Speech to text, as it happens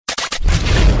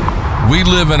We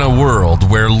live in a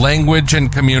world where language and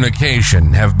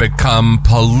communication have become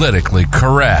politically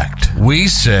correct. We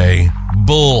say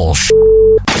bullshit.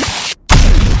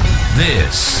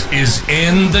 This is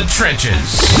In the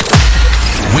Trenches.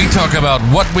 We talk about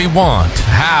what we want,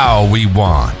 how we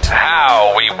want.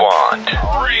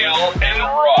 Real and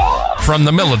raw. From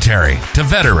the military to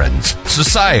veterans,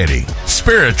 society,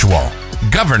 spiritual,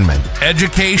 government,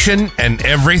 education, and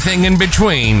everything in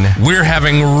between, we're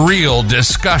having real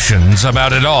discussions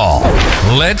about it all.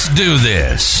 Let's do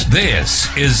this.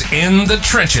 This is In the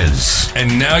Trenches.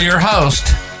 And now your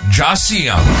host, Joss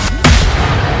Young.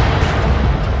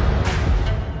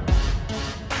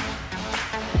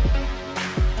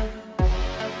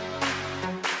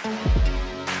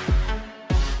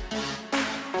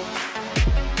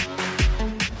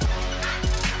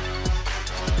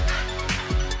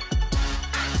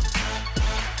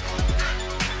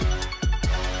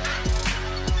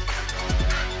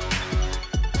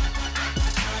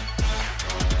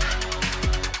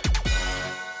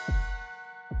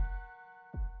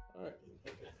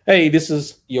 Hey, this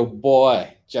is your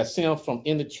boy, Jasim from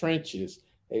In the Trenches.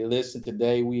 Hey, listen,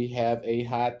 today we have a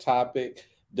hot topic.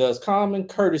 Does common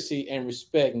courtesy and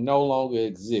respect no longer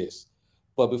exist?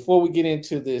 But before we get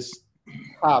into this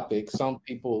topic, some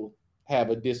people have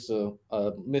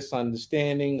a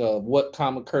misunderstanding of what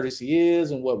common courtesy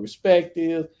is and what respect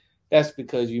is. That's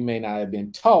because you may not have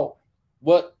been taught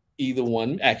what either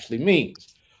one actually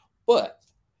means. But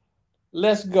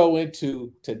let's go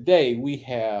into today. We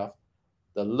have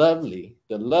the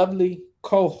lovely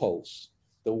co-host,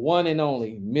 the one and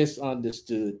only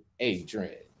Misunderstood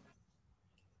Adrian.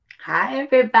 Hi,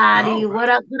 everybody.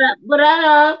 Right. What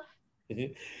up?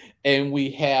 And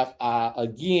we have,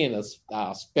 again,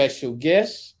 our special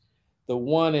guest, the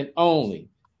one and only,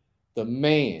 the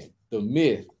man, the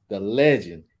myth, the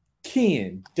legend,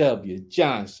 Ken W.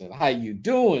 Johnson. How you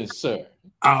doing, sir?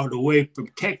 All the way from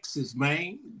Texas,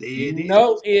 man. There it is.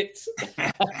 No, it's...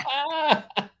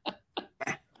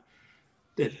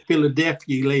 That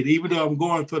Philadelphia lady, even though I'm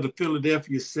going for the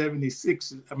Philadelphia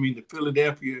the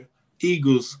Philadelphia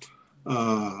Eagles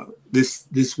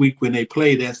this week when they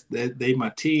play, they my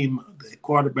team. The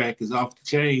quarterback is off the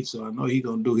chain, so I know he's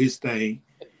gonna do his thing.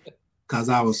 Cause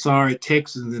I was sorry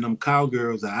Texans and them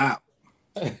Cowgirls are out.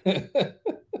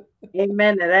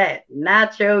 Amen to that.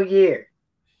 Not your year.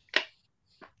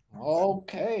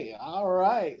 Okay, all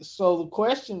right. So the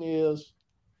question is,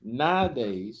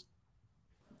 nowadays,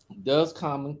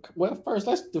 first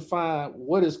let's define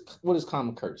what is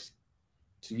common courtesy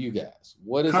to you guys.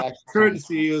 What is common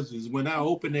courtesy is when I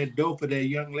open that door for that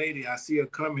young lady, I see her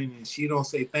coming and she don't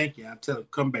say thank you. I tell her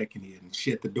come back in here and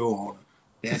shut the door on her.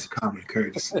 That's common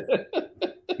courtesy.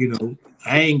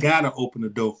 I ain't gotta open the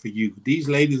door for you. These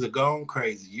ladies are gone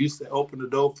crazy. You used to open the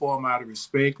door for them out of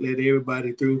respect, let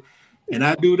everybody through. And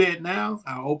I do that now.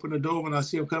 I open the door when I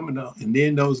see them coming up. And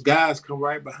then those guys come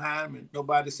right behind me and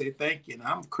nobody say thank you. And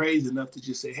I'm crazy enough to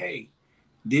just say, hey,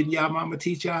 didn't y'all mama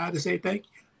teach y'all how to say thank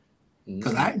you?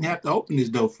 Because I didn't have to open this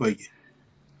door for you.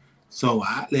 So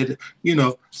I let it,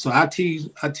 so I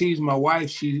tease my wife.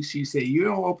 She said, you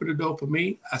don't open the door for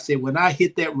me. I said, when I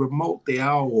hit that remote, they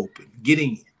all open. Get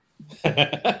in.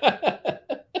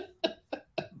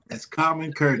 That's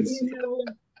common courtesy.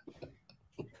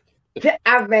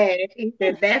 I mean, he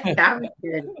said that's common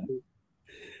courtesy.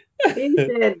 He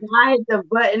said, I hit the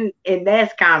button and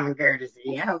that's common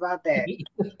courtesy. How about that?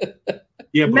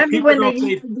 Yeah, but people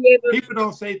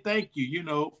don't say thank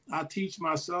you. I teach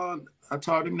my son, I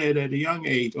taught him that at a young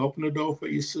age. Open the door for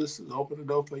your sisters, open the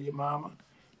door for your mama.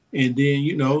 And then,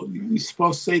 you're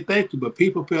supposed to say thank you, but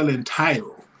people feel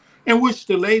entitled. And which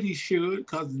the ladies should,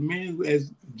 because men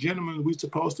as gentlemen, we're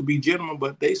supposed to be gentlemen,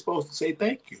 but they supposed to say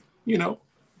thank you,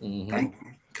 Thank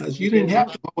you, because you didn't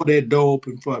have to hold that door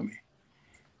open for me.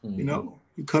 You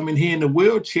come in here in a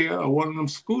wheelchair or one of them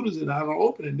scooters and I don't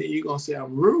open it, then you're going to say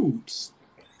I'm rude.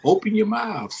 Open your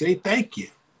mouth. Say thank you.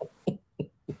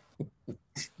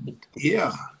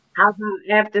 Yeah. How about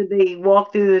after they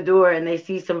walk through the door and they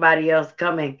see somebody else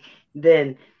coming,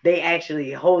 then they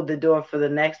actually hold the door for the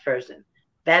next person?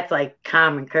 That's like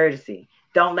common courtesy.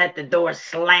 Don't let the door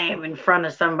slam in front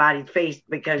of somebody's face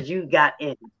because you got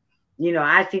in.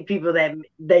 I see people that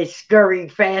they scurry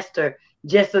faster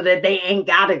just so that they ain't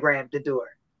got to grab the door.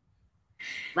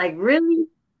 Like, really?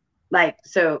 But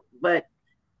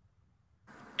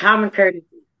common courtesy.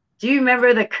 Do you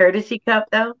remember the courtesy cup,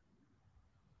 though?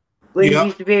 When you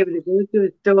used to be able to go to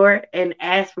a store and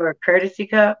ask for a courtesy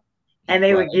cup and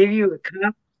they would give you a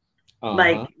cup?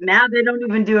 Like, now they don't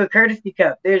even do a courtesy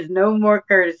cup. There's no more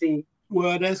courtesy.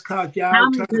 Well, that's because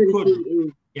y'all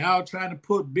trying to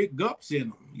put big gulps in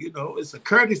them. You know, it's a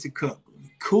courtesy cup.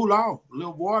 Cool off. A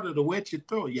little water to wet your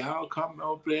throat. Y'all come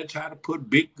over there try to put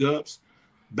big cups,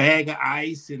 bag of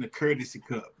ice in a courtesy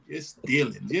cup. Just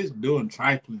stealing, just doing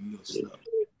trifling little stuff.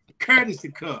 Courtesy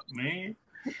cup, man.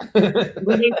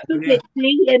 When they took it,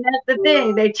 see, and that's the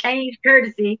thing. They changed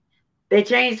courtesy. They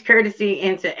changed courtesy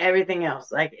into everything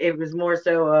else. Like it was more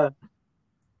so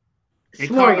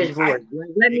smorgasbord. Like,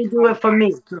 let me do it for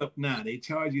me. Cup now. They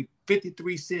charge you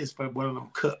 53 cents for one of them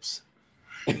cups.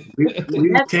 That's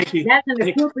in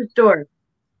the corporate store.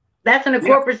 That's in a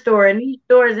corporate store. And these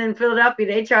stores in Philadelphia,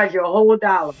 they charge you a whole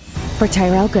 $1. For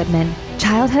Tyrell Goodman,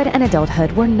 childhood and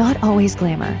adulthood were not always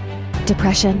glamour.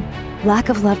 Depression, lack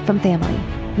of love from family,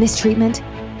 mistreatment,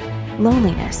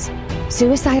 loneliness,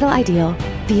 suicidal ideal,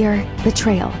 fear,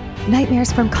 betrayal,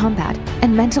 nightmares from combat,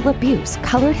 and mental abuse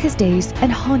colored his days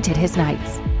and haunted his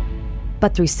nights.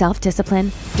 But through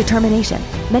self-discipline, determination,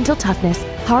 mental toughness,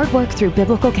 hard work through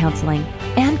biblical counseling,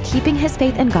 and keeping his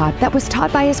faith in God that was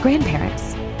taught by his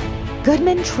grandparents,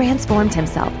 Goodman transformed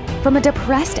himself from a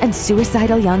depressed and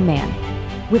suicidal young man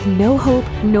with no hope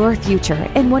nor future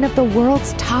in one of the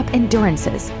world's top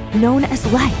endurances, known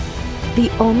as life, the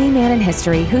only man in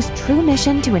history whose true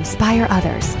mission to inspire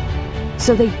others.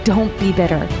 So they don't be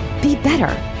bitter, be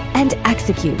better, and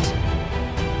execute.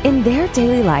 In their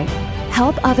daily life,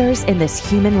 help others in this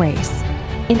human race.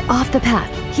 In Off the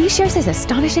Path, he shares his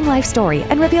astonishing life story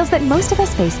and reveals that most of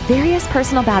us face various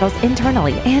personal battles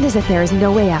internally and as if there is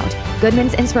no way out.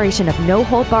 Goodman's inspiration of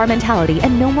no-hold-bar mentality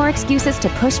and no more excuses to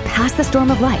push past the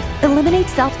storm of life, eliminate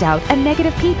self-doubt and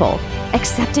negative people,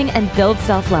 accepting and build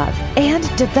self-love, and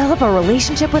develop a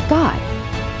relationship with God.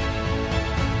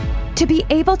 To be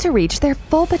able to reach their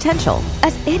full potential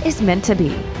as it is meant to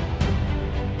be.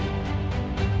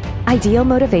 Ideal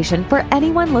motivation for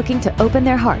anyone looking to open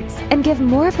their hearts and give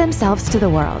more of themselves to the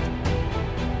world.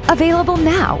 Available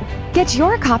now. Get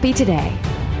your copy today.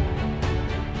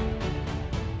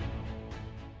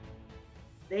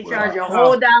 They charge a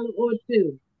whole $1 or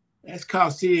 $2. That's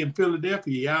called, see, in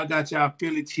Philadelphia, y'all got y'all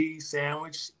Philly cheese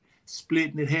sandwich,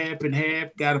 splitting it half and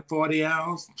half, got a 40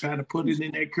 ounce, trying to put it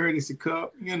in that courtesy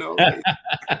cup, you know.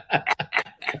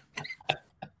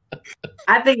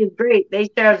 I think it's great. They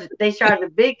charge a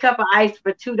big cup of ice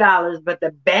for $2, but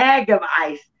the bag of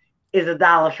ice is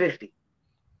 $1.50.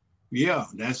 Yeah,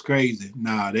 that's crazy.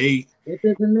 Nah, it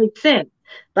doesn't make sense.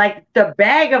 Like the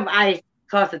bag of ice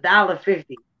costs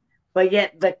 $1.50, but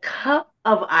yet the cup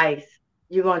of ice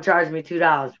you're gonna charge me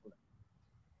 $2 for.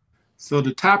 So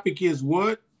the topic is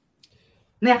what?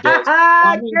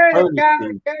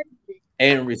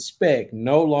 And respect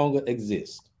no longer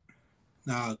exists.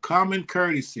 Now, common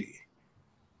courtesy.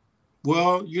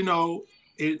 Well, you know,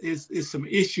 it's some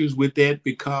issues with that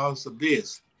because of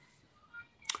this.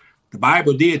 The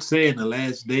Bible did say in the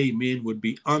last day men would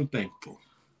be unthankful.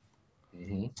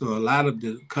 Mm-hmm. So a lot of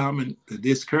the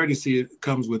discourtesy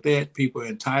comes with that. People are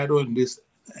entitled in this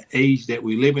age that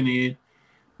we're living in,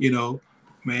 you know,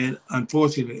 man,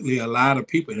 unfortunately, a lot of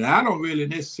people, and I don't really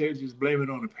necessarily just blame it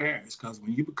on the parents, because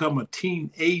when you become a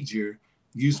teenager,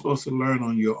 you're supposed to learn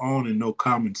on your own and know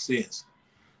common sense.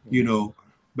 Mm-hmm. You know,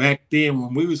 back then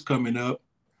when we was coming up,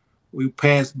 we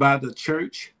passed by the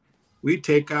church. We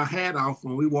take our hat off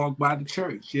when we walk by the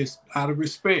church, just out of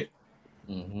respect.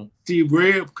 Mm-hmm. See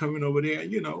Rev coming over there,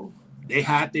 you know, they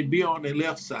had to be on their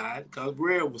left side because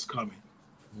Rev was coming.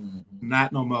 Mm-hmm.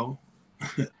 Not no more.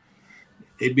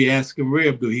 They'd be asking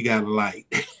Rev, do he got a light?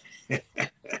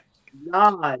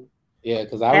 God. Yeah,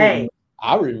 because I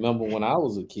remember when I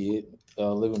was a kid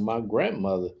living with my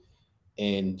grandmother,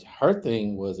 and her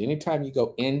thing was anytime you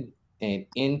go in an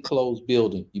enclosed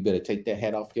building, you better take that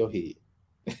hat off your head.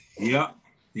 Yeah,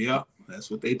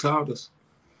 that's what they taught us.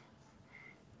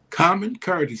 Common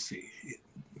courtesy.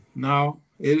 No,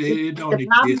 it don't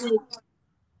exist.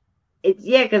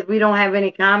 Because we don't have any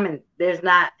common. There's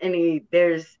not any.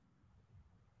 There's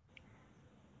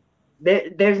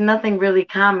nothing really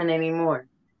common anymore.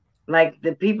 Like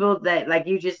the people that, like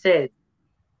you just said,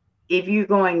 if you're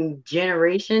going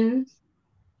generations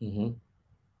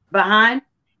behind,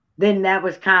 then that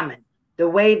was common. The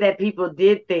way that people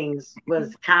did things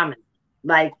was common.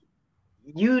 Like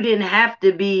you didn't have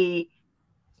to be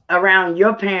around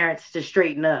your parents to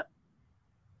straighten up.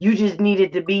 You just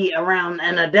needed to be around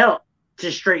an adult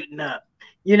to straighten up.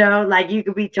 You know, like you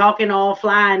could be talking all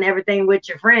fly and everything with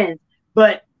your friends,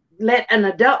 but let an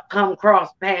adult come cross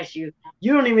past you.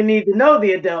 You don't even need to know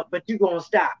the adult, but you're going to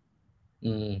stop.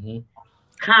 Mm-hmm.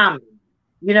 Common.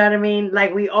 You know what I mean?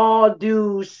 Like we all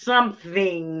do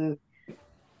something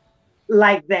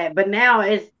like that. But now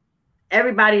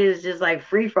everybody is just like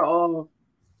free for all.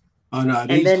 Oh no,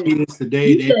 these kids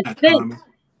today, they're not common.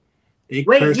 They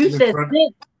Wait, cursing you in said front. sin.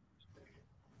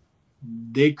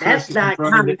 They That's cursing in not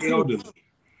front of common the sense. elderly.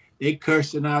 They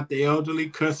cursing out the elderly,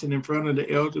 cursing in front of the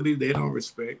elderly. They don't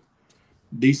respect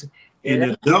decent. Yeah, And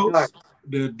that's dark.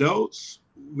 the adults,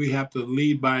 we have to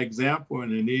lead by example.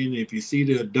 And then if you see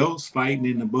the adults fighting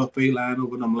in the buffet line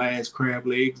over them last crab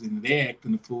legs and they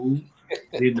acting the fool,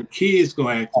 then the kids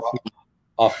gonna act the fool.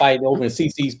 Or fighting over in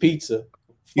CC's Pizza.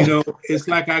 You know, it's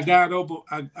like I got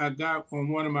on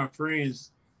one of my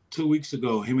friends 2 weeks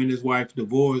ago. Him and his wife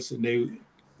divorced, and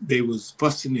they was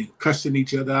fussing and cussing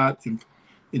each other out in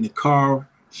the car.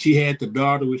 She had the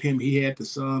daughter with him. He had the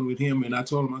son with him. And I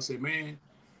told him, I said, man,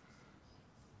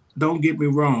 don't get me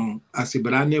wrong. I said,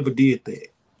 but I never did that.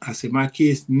 I said, my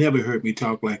kids never heard me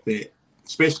talk like that,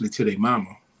 especially to their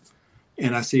mama.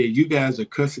 And I said, you guys are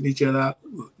cussing each other out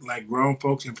like grown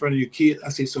folks in front of your kids. I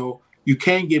said, so you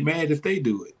can't get mad if they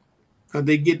do it because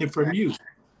they're getting it from you.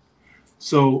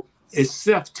 So it's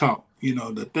self-taught. You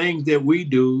know, the things that we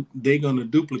do, they're going to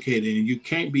duplicate it. And you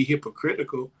can't be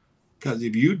hypocritical because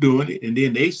if you're doing it and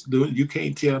then they doing it, you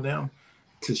can't tell them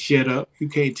to shut up. You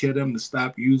can't tell them to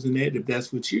stop using that if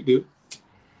that's what you do.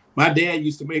 My dad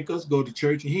used to make us go to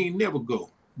church and he ain't never go.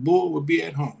 Bull would be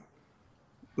at home.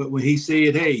 But when he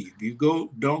said, hey, if you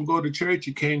don't go to church,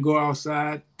 you can't go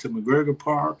outside to McGregor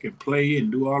Park and play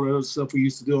and do all the other stuff we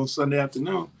used to do on Sunday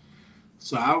afternoon.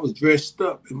 So I was dressed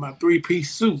up in my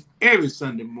 3-piece suit. Every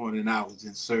Sunday morning I was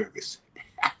in service.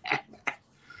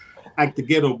 Like the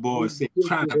ghetto boy said,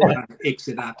 trying to find an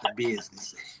exit out the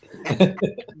business.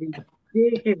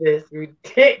 Ridiculous.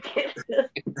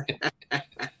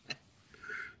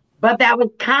 But that was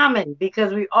common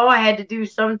because we all had to do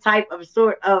some type of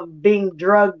sort of being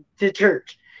drugged to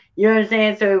church. You know what I'm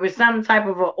saying? So it was some type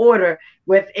of an order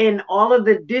within all of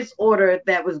the disorder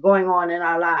that was going on in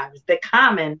our lives. The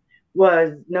common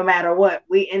was no matter what,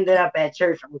 we ended up at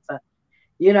church on Sunday.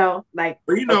 You know, like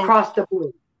across the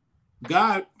board.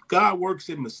 God works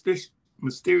in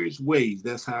mysterious ways.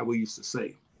 That's how we used to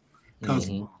say. Because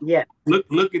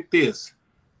look at this.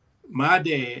 My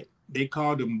dad, they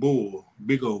called him Bull,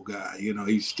 big old guy. You know,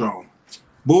 he's strong.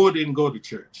 Bull didn't go to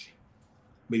church,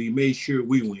 but he made sure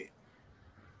we went.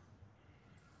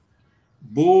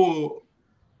 Bull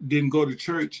didn't go to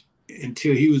church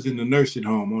until he was in the nursing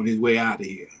home on his way out of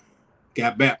here.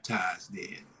 Got baptized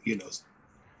then, you know.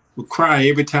 Would cry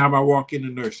every time I walk in the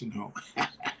nursing home.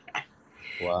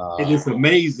 Wow. And it's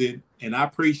amazing. And I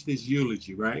preach this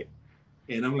eulogy, right?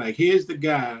 And I'm like, here's the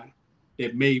guy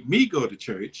that made me go to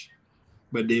church,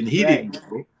 but then he didn't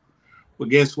go. Well,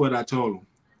 guess what I told him?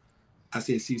 I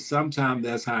said, see, sometimes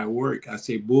that's how it works. I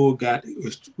said, Bull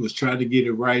was trying to get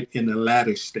it right in the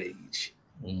latter stage.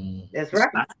 That's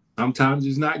right. Sometimes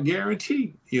it's not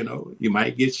guaranteed. You know, you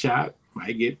might get shot,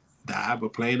 might die of a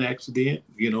plane accident,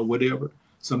 you know, whatever,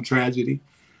 some tragedy.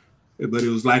 But it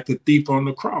was like the thief on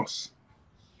the cross.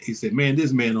 He said, man,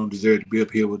 this man don't deserve to be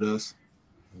up here with us.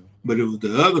 But it was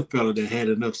the other fellow that had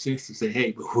enough sense to say,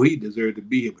 hey, but we deserve to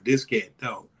be here, but this cat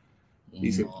don't.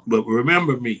 He said, but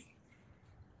remember me.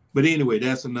 But anyway,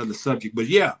 that's another subject. But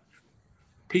yeah,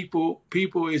 people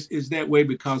is that way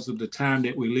because of the time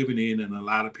that we're living in, and a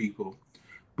lot of people.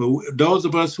 But those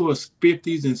of us who are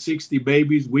 50s and 60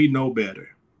 babies, we know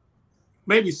better.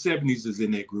 Maybe 70s is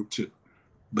in that group too.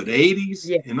 But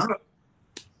 80s and up,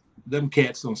 them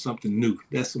cats on something new.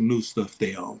 That's some new stuff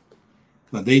they on.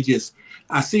 But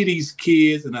I see these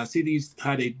kids and I see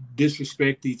how they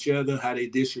disrespect each other, how they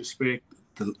disrespect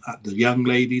the young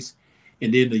ladies,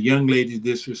 and then the young ladies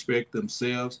disrespect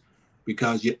themselves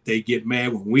because they get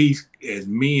mad when we as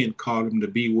men call them the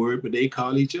B word, but they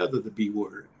call each other the B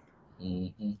word.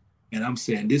 Mm-hmm. And I'm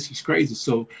saying this is crazy.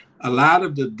 So a lot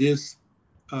of the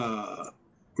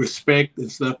respect and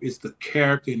stuff is the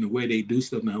character and the way they do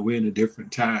stuff. Now we're in a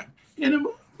different time.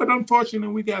 But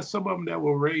unfortunately, we got some of them that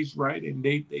were raised right and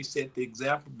they set the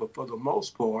example. But for the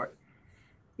most part,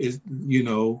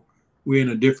 we're in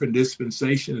a different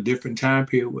dispensation, a different time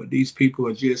period where these people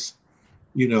are just,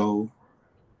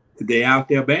 they out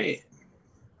there bad.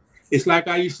 It's like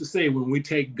I used to say, when we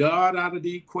take God out of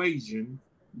the equation,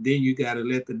 then you got to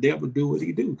let the devil do what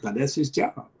he do, because that's his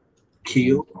job.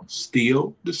 Kill,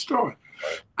 steal, destroy.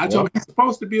 I told him he's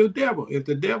supposed to be a devil. If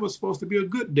the devil's supposed to be a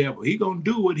good devil, he's going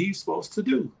to do what he's supposed to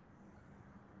do.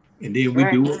 And then we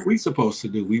do what we're supposed to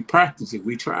do. We practice it.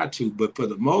 We try to. But for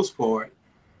the most part,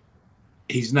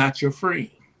 he's not your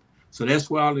friend. So that's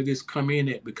where all of this come in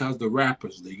at, because the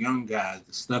rappers, the young guys,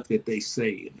 the stuff that they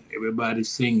say, and everybody's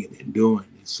singing and doing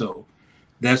it. So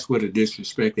that's where the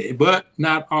disrespect is. But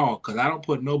not all, because I don't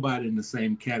put nobody in the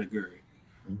same category.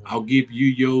 Mm-hmm. I'll give you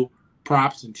your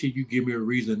props until you give me a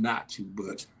reason not to.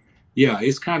 But yeah,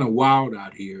 it's kind of wild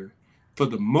out here. for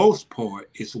the most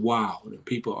part, it's wild and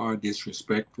people are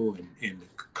disrespectful and the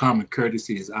common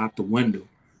courtesy is out the window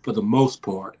for the most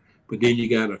part. But then you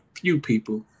got a few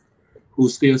people who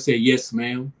still say, yes,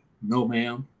 ma'am, no,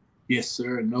 ma'am, yes,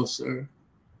 sir, no, sir,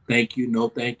 thank you, no,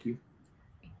 thank you.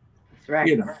 That's right.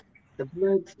 You know. The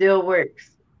blood still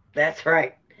works. That's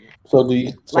right. So do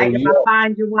you? So Like if you? I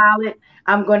find your wallet,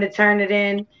 I'm going to turn it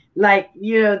in. Like,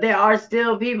 you know, there are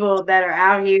still people that are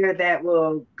out here that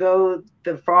will go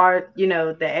the far, you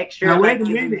know, the extra. Now, wait like,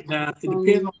 a minute. Now, it depends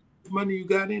on how much money you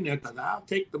got in there, because I'll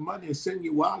take the money and send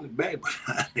your wallet back.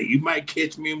 You might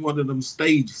catch me in one of them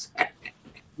stages.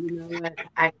 You know what?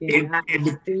 I cannot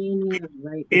stand it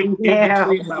right It now.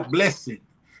 became my blessing.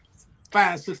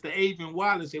 Find Sister Adrian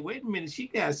Wallace said, wait a minute, she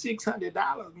got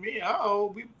 $600. Man,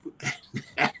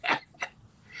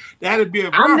 that'd be a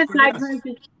I'm the type of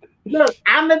person. Look,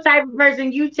 I'm the type of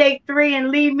person, you take 3 and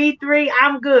leave me 3,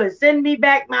 I'm good. Send me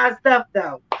back my stuff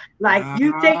though. Like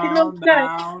you take a little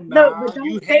cut. Look, but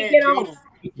don't take it off.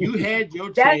 You had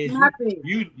your That's chance. nothing.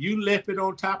 You left it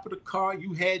on top of the car.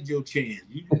 You had your chance.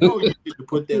 You know you need to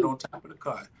put that on top of the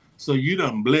car. So you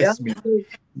done blessed me.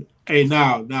 Hey,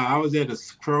 now I was at a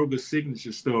Kroger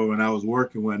signature store when I was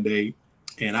working one day,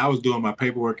 and I was doing my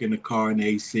paperwork in the car in the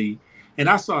AC, and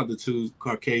I saw the 2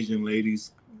 Caucasian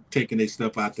ladies taking their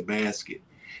stuff out the basket.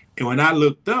 And when I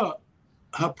looked up,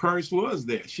 her purse was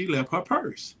there. She left her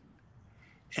purse.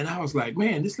 And I was like,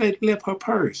 man, this lady left her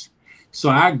purse. So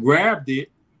I grabbed it,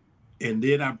 and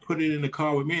then I put it in the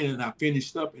car with me, and I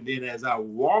finished up. And then as I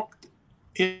walked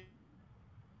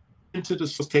into the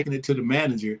store, taking it to the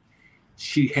manager,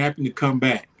 she happened to come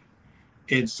back.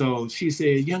 And so she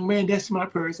said, young man, that's my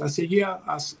purse. I said, yeah,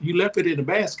 you left it in the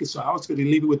basket. So I was going to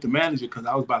leave it with the manager because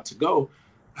I was about to go.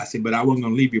 I said, but I wasn't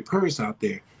going to leave your purse out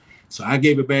there. So I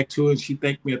gave it back to her, and she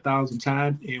thanked me 1,000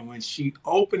 times. And when she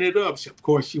opened it up, of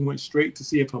course, she went straight to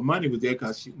see if her money was there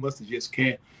because she must have just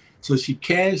cashed. So she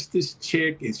cashed this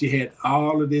check, and she had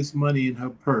all of this money in her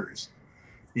purse.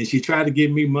 And she tried to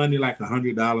give me money like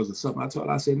 $100 or something. I told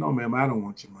her, I said, no, ma'am, I don't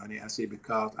want your money. I said,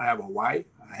 because I have a wife,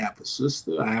 I have a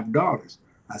sister, I have daughters.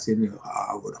 I said,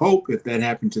 I would hope if that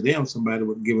happened to them, somebody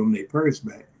would give them their purse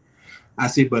back. I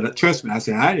said, but trust me, I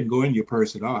said, I didn't go in your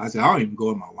purse at all. I said, I don't even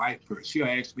go in my wife's purse. She'll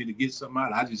ask me to get something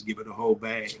out. I just give her the whole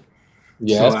bag.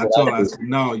 Yeah, so I told her, I said,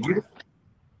 no, you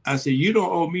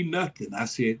don't owe me nothing. I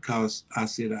said,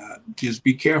 just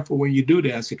be careful when you do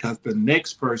that. I said, because the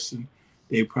next person,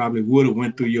 they probably would have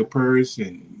went through your purse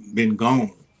and been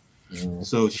gone. Mm-hmm.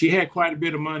 So she had quite a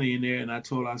bit of money in there. And I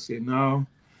told her, I said, no.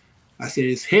 I said,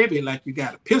 it's heavy, like you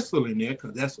got a pistol in there,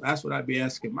 because that's what I'd be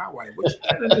asking my wife. What you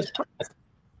got in this purse?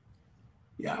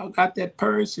 Y'all got that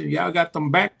purse and y'all got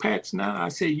them backpacks now. I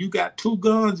said, you got 2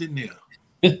 guns in there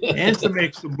and some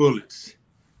extra bullets.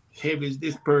 Heavy as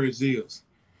this purse is.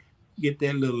 Get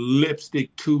that little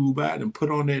lipstick tube out and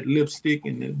put on that lipstick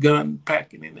and the gun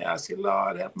packing in there. I said,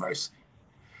 Lord have mercy.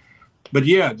 But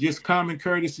yeah, just common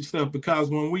courtesy stuff, because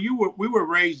when we were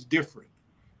raised different.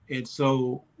 And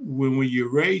so when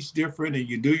you're raised different and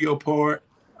you do your part,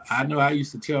 I know I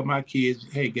used to tell my kids,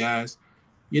 hey guys,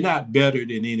 you're not better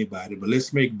than anybody, but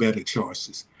let's make better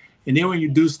choices. And then when you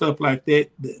do stuff like that,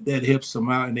 that helps them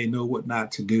out, and they know what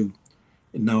not to do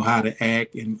and know how to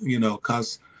act. And, you know,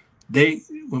 because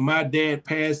when my dad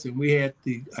passed and we had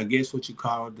I guess what you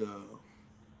call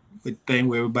the thing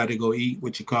where everybody go eat,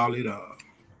 what you call it?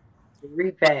 The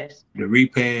repast. The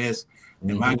repast.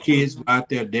 And my kids were out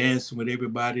there dancing with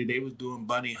everybody. They was doing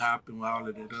bunny hopping and all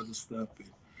of that other stuff.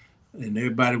 And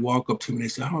everybody walk up to me and they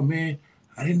say, oh, man,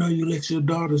 I didn't know you let your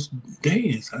daughters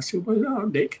dance. I said, well, no,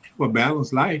 they can have a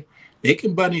balanced life. They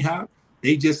can bunny hop.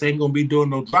 They just ain't going to be doing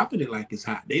no dropping it like it's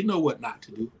hot. They know what not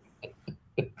to do.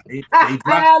 If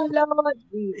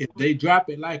they drop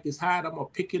it like it's hot, I'm going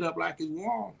to pick it up like it's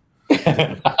warm.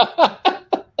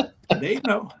 They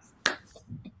know.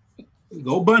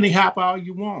 Go bunny hop all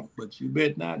you want, but you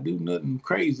better not do nothing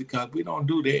crazy, because we don't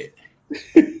do that.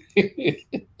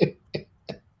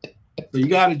 So you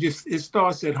got to it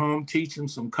starts at home, teach them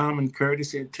some common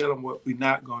courtesy and tell them what we're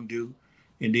not going to do.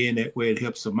 And then that way it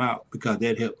helps them out, because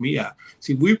that helped me out.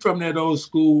 See, we from that old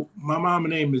school. My mama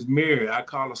name is Mary. I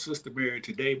call her Sister Mary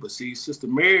today. But see, Sister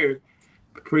Mary,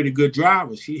 a pretty good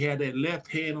driver. She had that left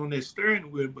hand on that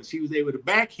steering wheel, but she was able to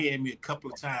backhand me a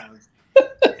couple of times.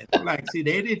 And I'm like, see,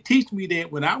 they didn't teach me that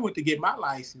when I went to get my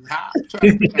license. How do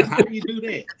you do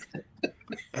that?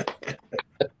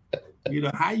 You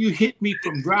know, how you hit me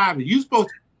from driving? You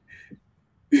supposed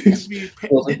to be,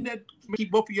 didn't that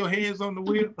keep both of your hands on the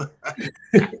wheel?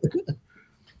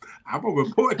 I'm gonna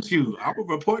report you. I'm gonna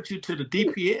report you to the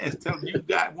DPS. Tell them you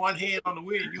got one hand on the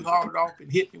wheel, you hauled off and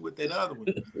hit me with that other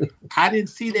one. I didn't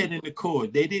see that in the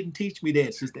court. They didn't teach me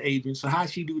that, Sister Adrian. So how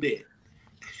she do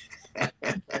that?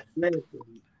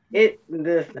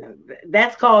 Listen,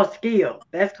 that's called skill.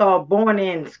 That's called born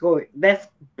in skill. That's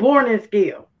born in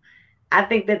skill. I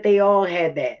think that they all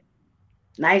had that.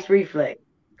 Nice reflex.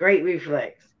 Great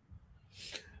reflex.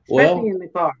 Especially in the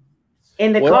car.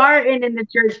 In the car and in the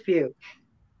church pew.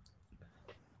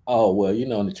 Oh, well, in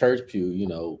the church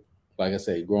pew, like I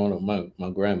said, growing up, my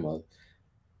grandmother,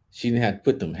 she didn't have to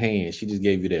put them hands. She just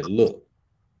gave you that look.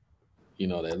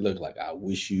 That look like, I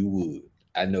wish you would.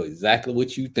 I know exactly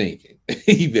what you thinking.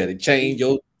 You better change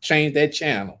that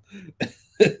channel.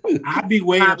 I'd be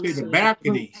way up in the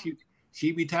balcony.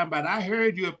 She be talking about, I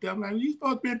heard you up there. I'm like, you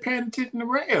supposed to be paying attention to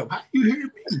Rev. How you hear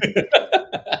me?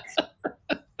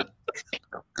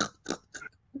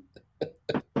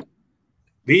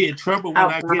 Be in trouble when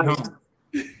I get home.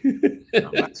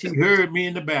 Like, she heard me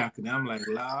in the balcony. I'm like,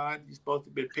 Lord, you're supposed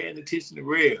to be paying attention to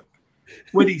Rev.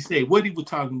 What did he say? What he was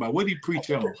talking about? What did he preach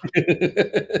on?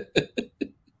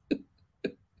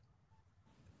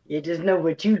 You just know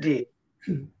what you did.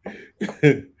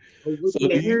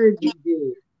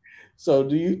 So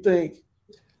do you think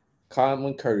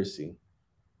common courtesy,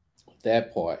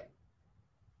 that part,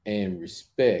 and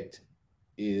respect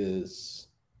is,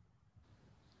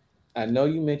 I know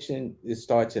you mentioned it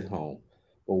starts at home,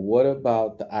 but what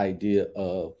about the idea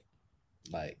of,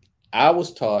 like, I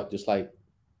was taught just like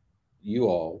you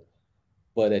all,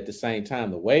 but at the same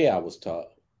time, the way I was taught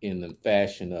in the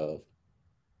fashion of,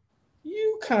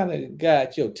 you kind of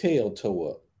got your tail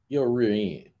toe up, your rear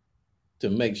end,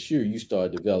 to make sure you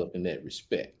start developing that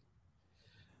respect.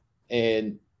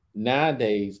 And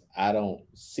nowadays, I don't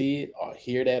see it or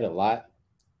hear that a lot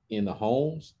in the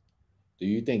homes. Do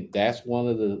you think that's one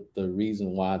of the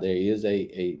reasons why there is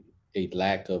a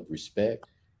lack of respect?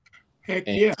 Heck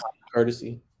yeah.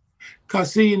 Courtesy?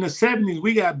 Because, see, in the 70s,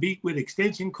 we got beat with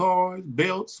extension cords,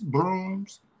 belts,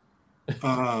 brooms.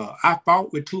 I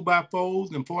fought with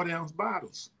 2x4s and 40-ounce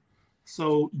bottles.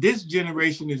 So this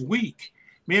generation is weak.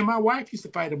 Me and my wife used to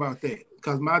fight about that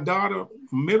because my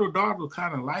middle daughter, was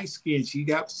kind of light-skinned. She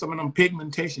got some of them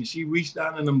pigmentation. She reached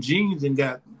down in them jeans and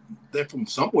got that from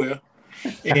somewhere.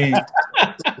 And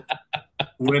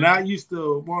when I used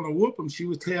to want to whoop them, she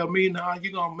would tell me, "No,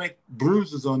 you're going to make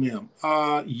bruises on them."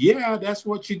 Yeah, that's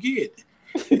what you get.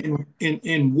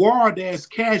 In war, there's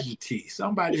casualty.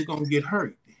 Somebody's going to get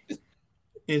hurt.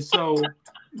 And so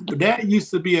that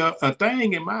used to be a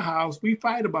thing in my house. We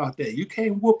fight about that. You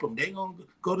can't whoop them. They going to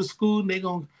go to school and they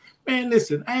going to, man,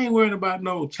 listen, I ain't worrying about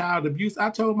no child abuse. I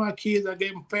told my kids, I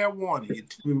gave them fair warning.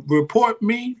 Report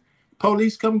me.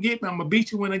 Police come get me. I'm going to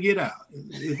beat you when I get out.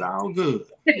 It's all good.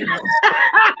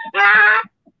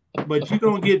 But you're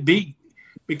going to get beat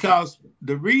because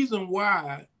the reason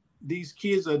why these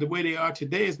kids are the way they are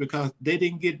today is because they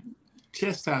didn't get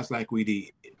chastised like we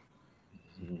did.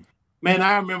 Mm-hmm. Man,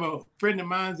 I remember a friend of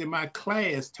mine in my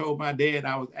class told my dad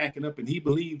I was acting up, and he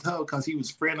believed her because he was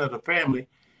a friend of the family.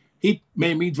 He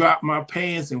made me drop my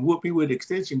pants and whoop me with an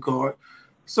extension cord.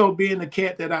 So being the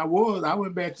cat that I was, I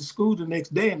went back to school the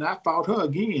next day and I fought her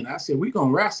again. I said, we're going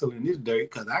to wrestle in this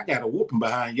dirt because I got a whooping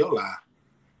behind your lie.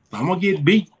 I'm going to get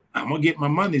beat. I'm going to get my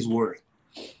money's worth.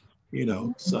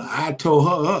 So I tore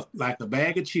her up like a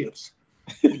bag of chips.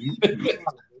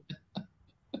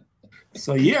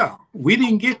 So, yeah, we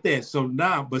didn't get that. So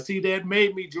now, but see, that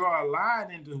made me draw a line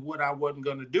into what I wasn't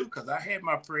going to do because I had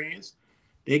my friends.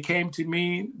 They came to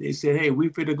me. They said, hey, we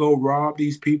finna go rob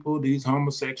these people, these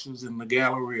homosexuals in the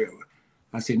Galleria.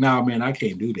 I said, no, man, I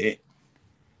can't do that.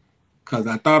 Because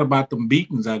I thought about them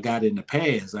beatings I got in the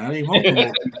past. I didn't want more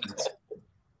beatings.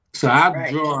 So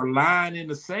I draw a line in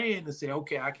the sand and say,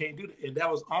 okay, I can't do that. And that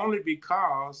was only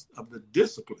because of the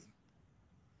discipline.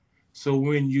 So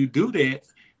when you do that,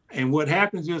 and what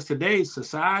happens is today,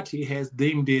 society has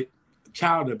deemed it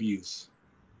child abuse.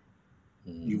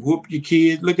 Mm-hmm. You whoop your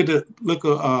kids. Look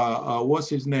at what's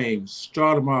his name?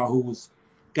 Straudemeyer, who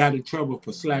got in trouble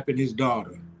for slapping his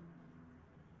daughter.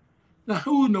 Now,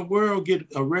 who in the world get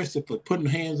arrested for putting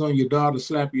hands on your daughter,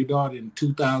 slap your daughter in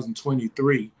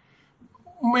 2023?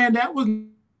 Man, that was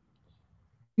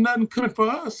nothing coming for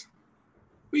us.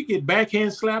 We get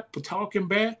backhand slapped for talking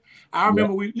back. I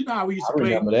remember how we used to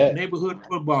play neighborhood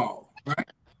football, right?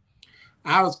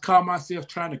 I was caught myself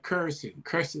trying to cursing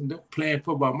playing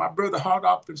football. My brother hauled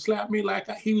off and slapped me like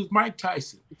he was Mike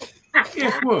Tyson.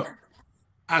 Guess what?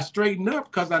 I straightened up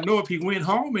because I know if he went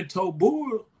home and told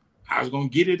Bull, I was going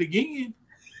to get it again.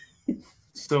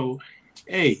 So,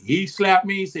 hey, he slapped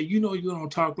me and said, you don't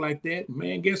talk like that.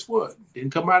 Man, guess what?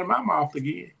 Didn't come out of my mouth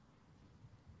again.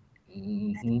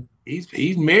 Mm-hmm.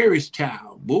 He's Mary's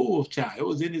child, Bull's child. It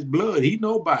was in his blood. He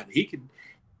nobody. He could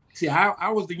see. I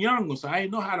was the young one, so I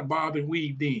didn't know how to bob and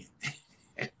weave then.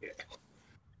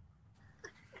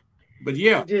 But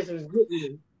yeah, You just was getting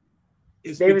them.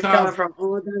 it's They was coming because from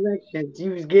all directions.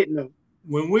 You was getting them.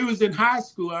 when we was in high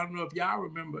school, I don't know if y'all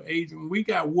remember, Adrian, we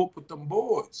got whooped with them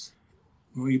boards.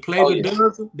 When you play the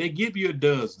dozen, they give you a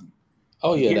dozen.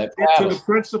 Oh yeah, that to the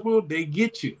principal, they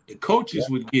get you. The coaches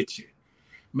would get you.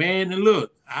 Man, and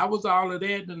look, I was all of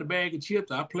that in the bag of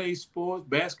chips. I played sports,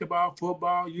 basketball,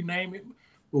 football, you name it.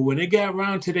 But when they got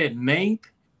around to that ninth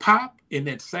pop in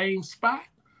that same spot,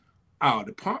 oh,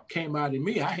 the pump came out of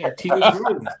me. I had tears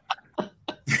rolling.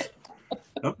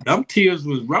 them tears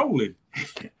was rolling.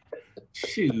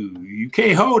 Shoot, you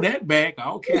can't hold that back. I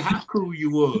don't care how cool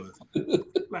you was.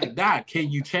 Like, Doc,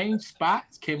 can you change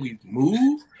spots? Can we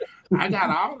move? I got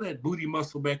all that booty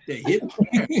muscle back there hitting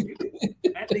there.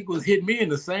 That thing was hitting me in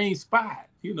the same spot.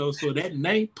 You know, so that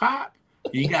ninth pop,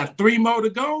 you got 3 more to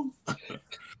go.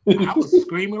 I was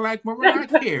screaming like Mariah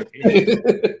Carey.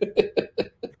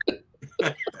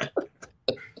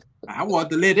 I wanted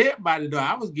to let everybody know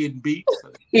I was getting beat.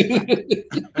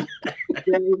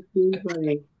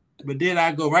 But then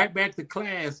I go right back to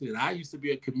class, and I used to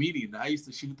be a comedian. I used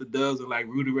to shoot the dozen like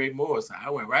Rudy Ray Moore. So I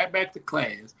went right back to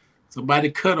class.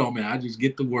 Somebody cut on me. I just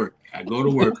get to work. I go to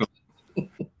work.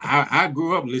 I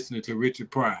grew up listening to Richard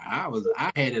Pryor.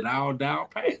 I had it all down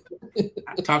pat.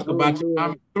 I talk about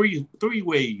three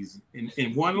ways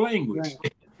in one language.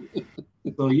 Right.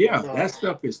 So yeah, that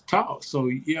stuff is taught. So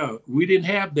yeah, we didn't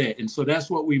have that, and so that's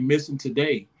what we're missing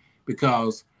today,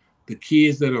 because the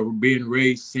kids that are being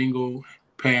raised single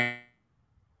parents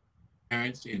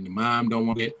and the mom don't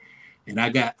want it, and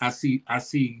I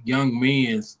see young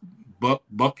men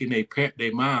bucking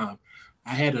their mom. I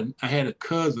had a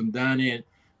cousin down in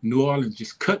New Orleans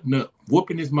just cutting up,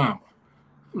 whooping his mama.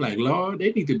 I'm like, Lord,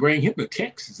 they need to bring him to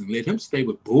Texas and let him stay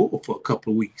with Bull for a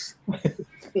couple of weeks.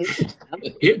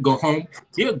 He'll go home.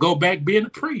 He'll go back being a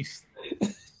priest.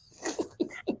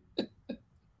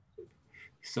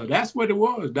 So that's what it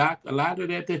was, Doc. A lot of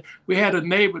that. We had a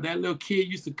neighbor, that little kid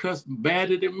used to cuss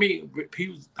badder than me.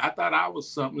 I thought I was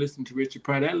something listening to Richard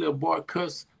Pryor. That little boy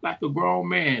cussed like a grown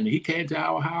man. He came to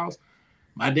our house.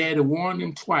 My dad had warned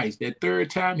him twice. That third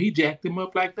time, he jacked him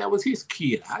up like that was his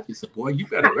kid. I just said, boy, you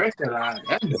better recognize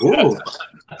that. That's bull.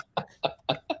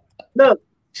 Look,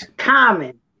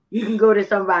 Common. You can go to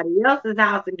somebody else's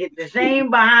house and get the same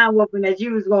behind whooping that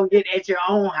you was going to get at your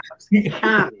own house.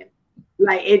 Common.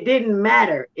 Like, it didn't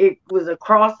matter. It was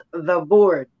across the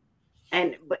board.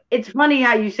 But it's funny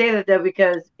how you say that, though,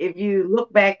 because if you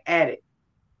look back at it,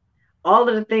 all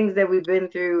of the things that we've been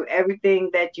through, everything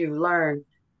that you've learned,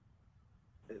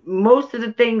 most of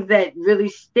the things that really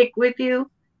stick with you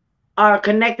are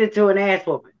connected to an ass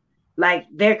whooping. Like,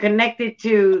 they're connected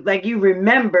to, like, you can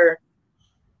remember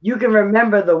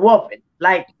the whooping.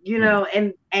 Like, you know,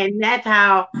 and that's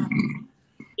how,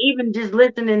 even just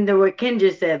listening to what Ken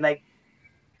just said, like,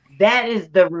 that is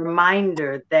the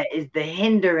reminder that is the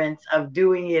hindrance of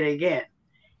doing it again.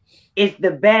 It's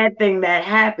the bad thing that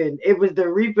happened. It was the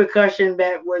repercussion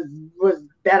that was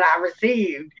that I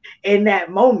received in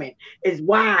that moment is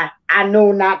why I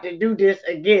know not to do this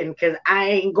again, because I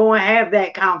ain't going to have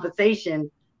that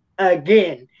conversation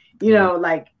again. You know,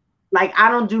 like I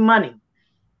don't do money.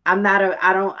 I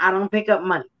don't pick up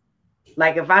money.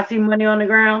 Like, if I see money on the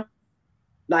ground,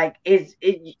 like,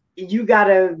 you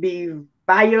gotta be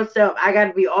by yourself. I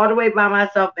gotta be all the way by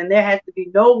myself, and there has to be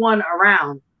no one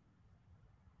around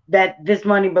that this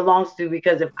money belongs to,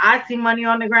 because if I see money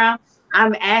on the ground,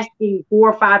 I'm asking 4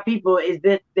 or 5 people, is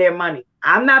this their money?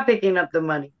 I'm not picking up the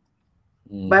money,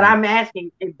 but I'm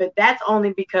asking. But that's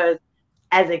only because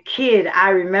as a kid, I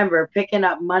remember picking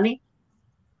up money,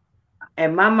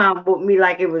 and my mom whooped me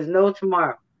like it was no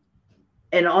tomorrow.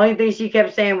 And the only thing she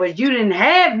kept saying was, you didn't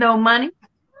have no money.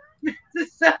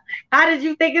 So how did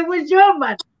you think it was your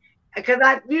money? Because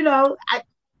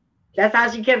that's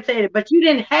how she kept saying it. But you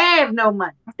didn't have no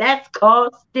money. That's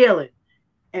called stealing.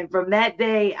 And from that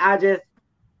day, I just,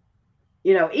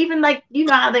 even like,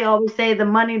 how they always say the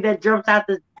money that jumps out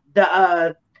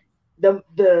the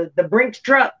Brinks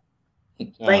truck.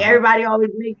 Like, everybody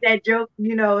always makes that joke,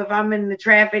 if I'm in the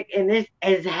traffic, and this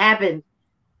has happened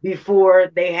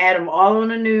before. They had them all on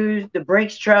the news, the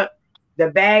Brinks truck, the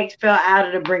bags fell out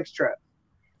of the Brinks truck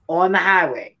on the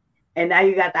highway. And now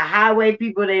you got the highway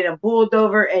people, they done pulled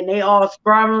over, and they all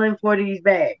scrambling for these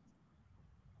bags.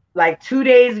 Like, 2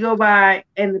 days go by,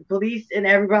 and the police and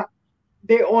everybody,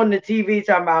 they're on the TV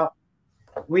talking about,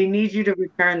 we need you to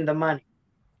return the money.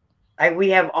 Like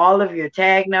we have all of your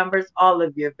tag numbers, all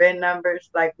of your VIN numbers.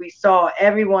 Like we saw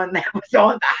everyone that was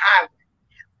on the highway.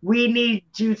 We need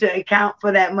you to account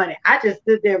for that money. I just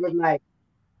stood there with like,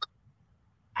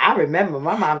 I remember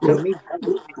my mom told me.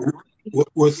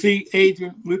 Well, see,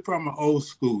 Adrian, we're from an old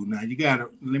school. Now you gotta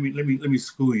let me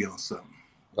school you on something.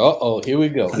 Here we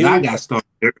go. I got started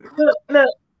early.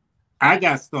 Look. I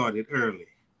got started early.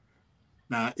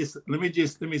 Now let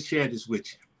me share this with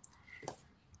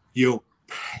you.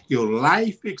 Your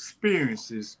life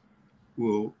experiences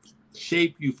will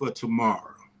shape you for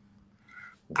tomorrow.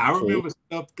 I remember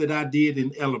stuff that I did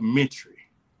in elementary.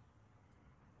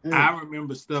 I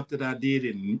remember stuff that I did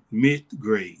in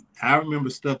mid-grade. I remember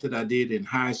stuff that I did in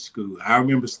high school. I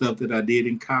remember stuff that I did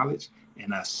in college.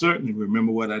 And I certainly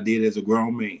remember what I did as a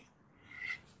grown man.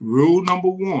 Rule number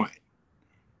 1,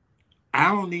 I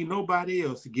don't need nobody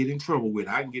else to get in trouble with.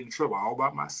 I can get in trouble all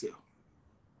by myself.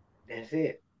 That's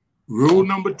it. Rule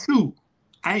number 2,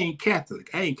 I ain't Catholic.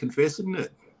 I ain't confessing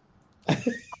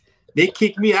nothing. They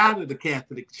kicked me out of the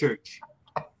Catholic Church.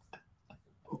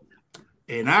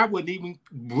 And I wasn't even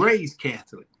raised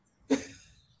Catholic.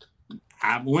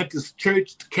 I went to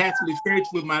Catholic church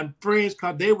with my friends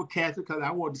because they were Catholic because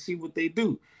I wanted to see what they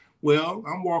do. Well,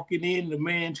 I'm walking in, the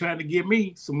man trying to give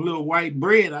me some little white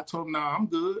bread. I told him, no, I'm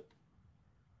good.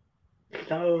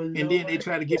 And then they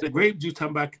tried to get the grape juice,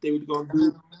 talking about they were going to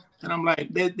do. And I'm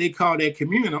like, they call that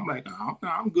communion. I'm like, no,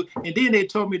 I'm good. And then they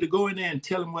told me to go in there and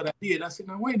tell them what I did. I said,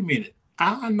 no, wait a minute.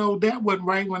 I know that wasn't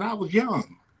right when I was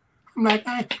young. I'm like,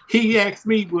 he asked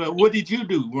me, well, what did you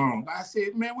do wrong? I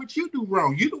said, man, what you do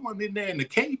wrong? You the one in there in the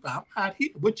cave. I'm out here.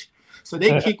 So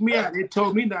they kicked me out. They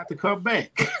told me not to come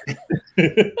back.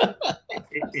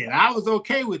 And I was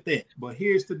okay with that. But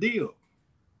here's the deal.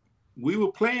 We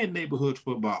were playing neighborhood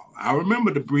football. I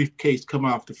remember the briefcase come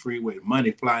off the freeway, money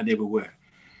flying everywhere.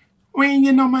 We ain't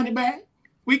getting no money back.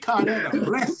 We call that a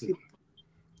blessing.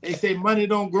 They say money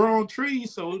don't grow on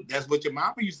trees, so that's what your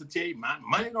mama used to tell you.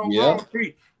 Money don't grow on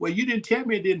trees. Well, you didn't tell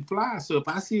me it didn't fly, so if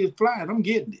I see it flying, I'm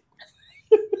getting it.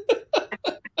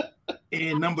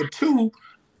 And number 2,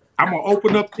 I'm going to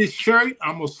open up this shirt.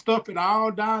 I'm going to stuff it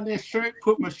all down that shirt,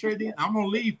 put my shirt in. I'm going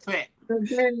to leave fat.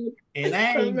 And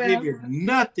I ain't giving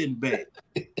nothing back.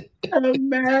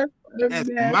 That's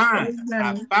mine.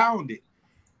 I found it.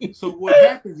 So what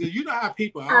happens is, you know how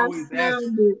people always ask,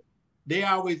 they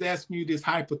always ask me this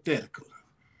hypothetical.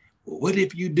 Well, what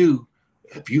if you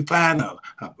find a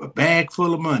bag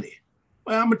full of money?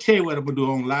 Well, I'm going to tell you what I'm going to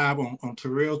do on live on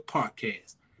Terrell's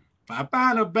podcast. If I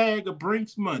find a bag of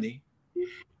Brinks money,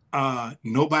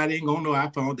 nobody ain't going to know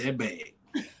I found that bag.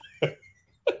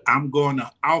 I'm going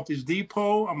to Office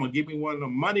Depot. I'm going to give me one of the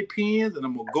money pens, and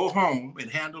I'm going to go home and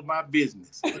handle my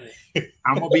business.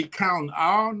 I'm going to be counting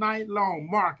all night long,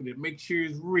 marking it, make sure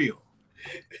it's real.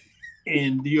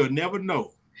 And you'll never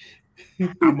know.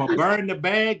 I'm going to burn the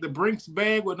bag, the Brinks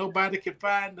bag, where nobody can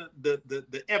find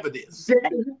the evidence.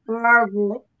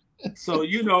 So,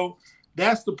 you know,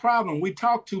 that's the problem. We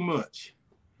talk too much.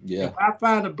 Yeah. If I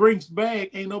find a Brinks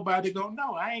bag, ain't nobody going to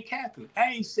know. I ain't Catholic.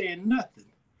 I ain't saying nothing.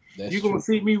 You're going to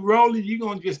see me rolling. You're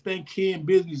going to just think Ken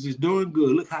Business is doing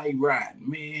good. Look how he riding,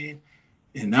 man.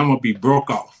 And I'm going to be broke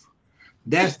off.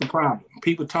 That's the problem.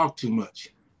 People talk too much.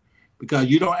 Because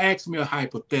you don't ask me a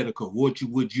hypothetical. What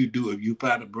would you do if you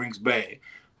found a Brinks bag?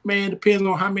 Man, depends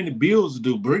on how many bills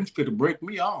do. Brinks could break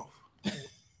me off.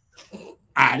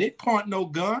 I didn't point no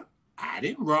gun. I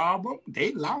didn't rob them.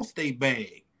 They lost their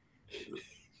bag.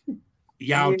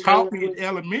 Y'all taught me in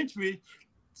elementary,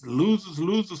 losers,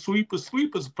 sweepers,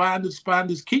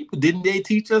 finders, keepers. Didn't they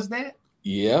teach us that?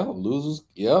 Yeah, losers.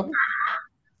 Yeah.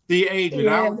 See,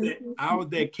 Adrian, I was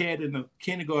that cat in the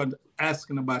kindergarten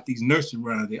asking about these nursery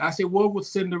rhymes. I said, what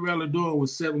was Cinderella doing with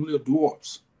 7 little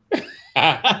dwarfs?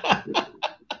 I'm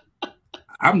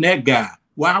that guy.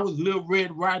 Why was Little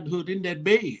Red Riding Hood in that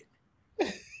bed?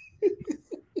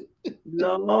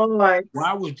 Lord.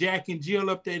 Why was Jack and Jill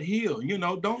up that hill? You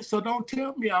know, don't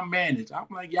tell me I'm managed. I'm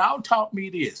like, y'all taught me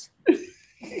this.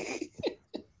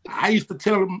 I used to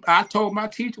tell them, I told my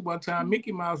teacher one time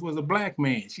Mickey Mouse was a black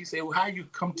man. She said, well, how you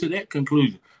come to that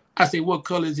conclusion? I said, what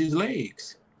color is his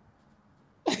legs?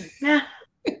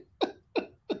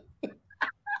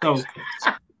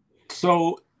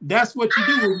 So that's what you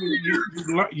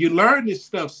do. You learn this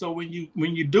stuff. So when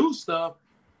you do stuff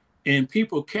and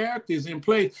people characters in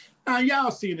place, now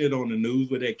y'all seen it on the news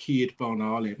where that kid found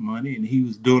all that money and he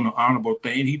was doing an honorable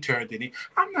thing. He turned it in.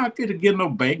 I'm not going to get no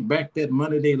bank back that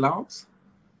money they lost.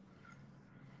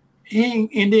 And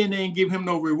then they ain't give him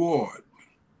no reward.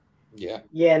 Yeah.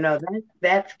 Yeah, no,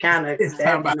 that's kind of. It's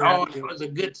talking about, he was a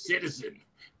good citizen.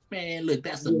 Man, look,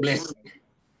 that's a blessing.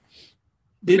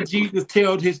 Did Jesus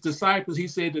tell his disciples, he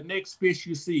said, the next fish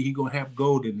you see, he going to have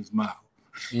gold in his mouth.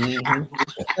 Mhm.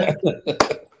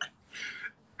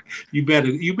 You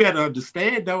better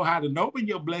understand, though, how to know when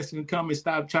your blessing come and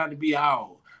stop trying to be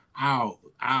all,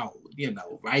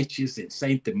 righteous and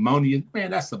sanctimonious.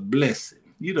 Man, that's a blessing.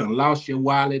 You done lost your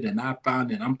wallet, and I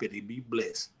found it. I'm going to be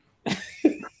blessed. I'm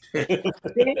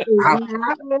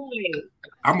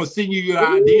going to send you your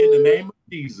ID in the name of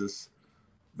Jesus.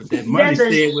 But that money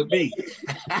stayed with me.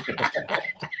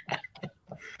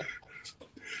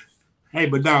 Hey,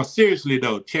 but now, seriously,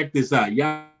 though, check this out.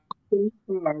 Y'all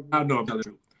know I'm telling the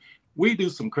truth. We do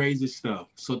some crazy stuff.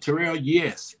 So, Terrell,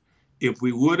 yes, if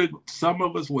we would have, some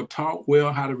of us were taught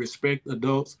well how to respect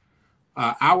adults.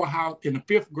 Our house in the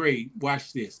 5th grade,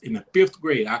 watch this. In the 5th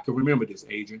grade, I can remember this,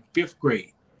 Adrian, 5th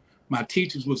grade. My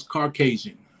teacher was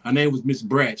Caucasian. Her name was Miss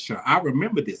Bradshaw. I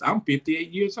remember this. I'm 58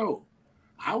 years old.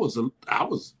 I was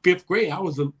 5th grade. I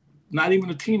was not even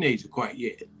a teenager quite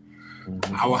yet.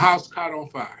 Mm-hmm. Our house caught on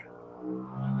fire.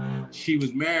 She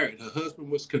was married. Her husband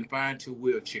was confined to a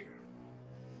wheelchair.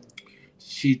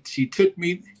 She took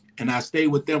me, and I stayed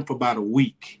with them for about a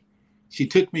week. She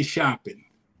took me shopping.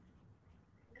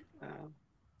 Wow.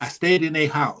 I stayed in a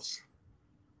house.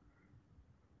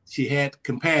 She had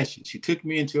compassion. She took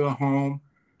me into her home.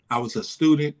 I was a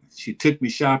student. She took me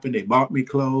shopping. They bought me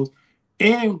clothes.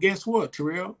 And guess what,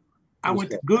 Terrell? I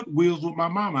went to Goodwill's with my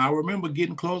mama. I remember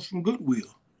getting clothes from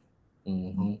Goodwill.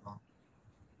 Mm-hmm.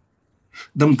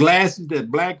 Them glasses,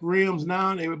 that black rims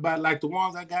now, everybody like the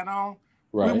ones I got on.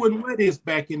 Right. We wouldn't wear this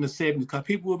back in the 70s because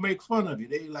people would make fun of you.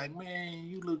 They like, man,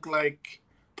 you look like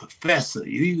Professor. What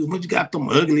you got them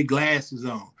ugly glasses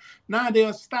on? Now they're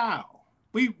a style.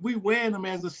 We wear them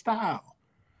as a style.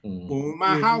 Mm-hmm. But when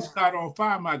my house caught on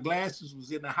fire, my glasses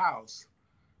was in the house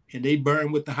and they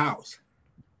burned with the house.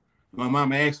 My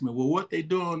mama asked me, well, what they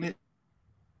doing it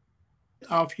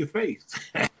off your face?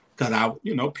 Because I,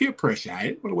 peer pressure. I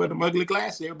didn't want to wear them ugly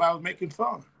glasses. Everybody was making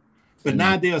fun. But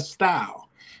now they're a style.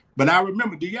 But I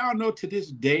remember, do y'all know to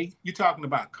this day, you're talking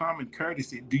about common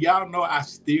courtesy. Do y'all know I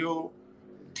still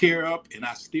tear up and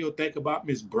I still think about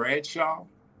Miss Bradshaw?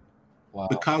 Wow.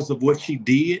 Because of what she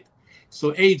did?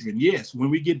 So, Adrian, yes, when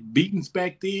we get beatings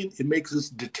back then, it makes us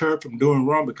deter from doing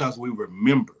wrong because we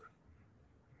remember.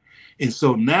 And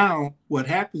so now what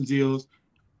happens is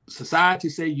society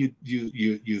say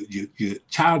you're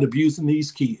child abusing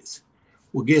these kids.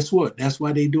 Well, guess what? That's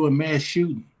why they doing mass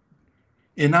shooting.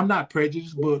 And I'm not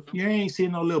prejudiced, but you ain't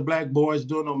seen no little black boys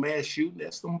doing no mass shooting.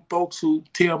 That's some folks who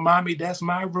tell mommy that's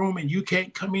my room and you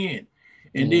can't come in.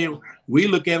 And then we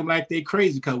look at them like they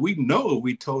crazy because we know if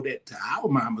we told that to our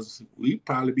mamas, we'd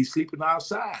probably be sleeping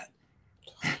outside.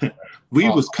 We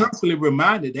was constantly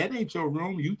reminded that ain't your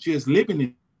room. You just living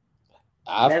in.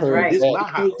 I've heard this that. My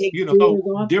house,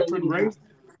 so different race.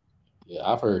 Yeah,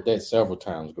 I've heard that several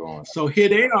times growing up. So here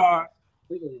they are.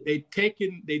 They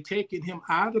taking him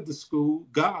out of the school,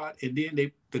 God, and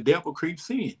then the devil creeps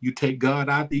in. You take God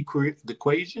out of the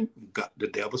equation, the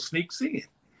devil sneaks in.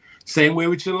 Same way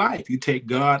with your life. You take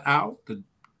God out, the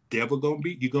devil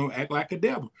you're gonna act like a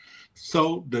devil.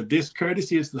 So the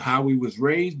discourtesy is how we was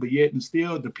raised, but yet and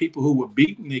still the people who were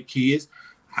beating their kids,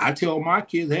 I tell my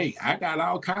kids, hey, I got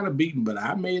all kind of beating, but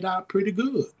I made out pretty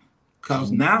good.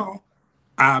 Because now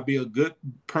I'll be a good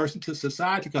person to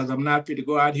society because I'm not fit to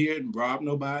go out here and rob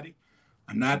nobody.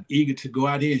 I'm not eager to go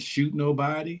out here and shoot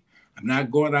nobody. I'm not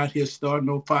going out here starting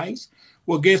no fights.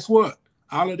 Well, guess what?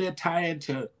 All of that tie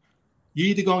into you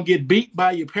either going to get beat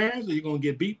by your parents or you're going to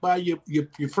get beat by your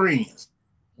friends.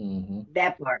 Mm-hmm.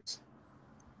 That part.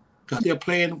 Because they're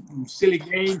playing silly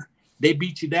games. They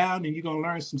beat you down and you're going to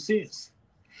learn some sense.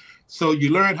 So you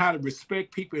learn how to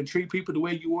respect people and treat people the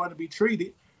way you want to be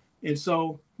treated. And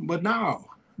so, but no,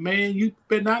 man, you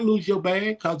better not lose your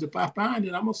bag because if I find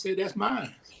it, I'm going to say that's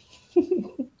mine.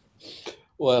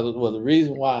 Well, the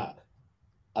reason why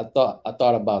I thought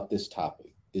about this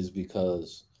topic is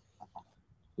because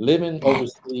living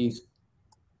overseas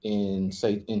in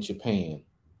Japan,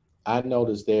 I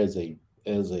noticed there's a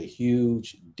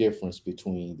huge difference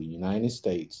between the United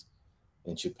States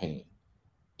and Japan.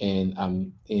 And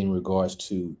I'm in regards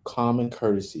to common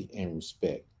courtesy and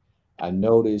respect. I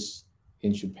noticed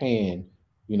in Japan,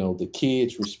 the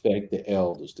kids respect the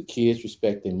elders. The kids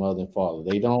respect their mother and father.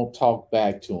 They don't talk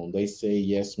back to them. They say,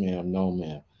 yes, ma'am, no,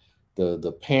 ma'am.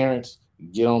 The parents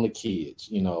get on the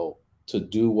kids, to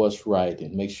do what's right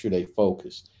and make sure they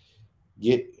focus.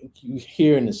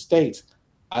 Here in the States,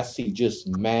 I see just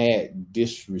mad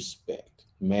disrespect,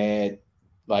 mad,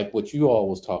 like what you all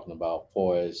was talking about,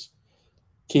 for as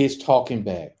kids talking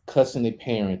back, cussing their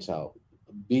parents out,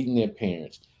 beating their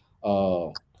parents.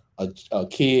 A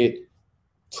kid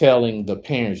telling the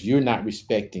parents you're not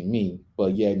respecting me,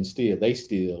 but yet and still they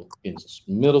still in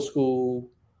middle school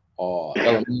or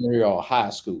elementary or high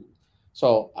school.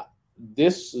 So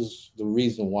this is the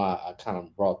reason why I kind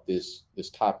of brought this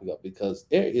topic up, because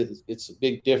it's a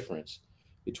big difference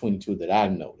between the two that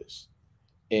I've noticed.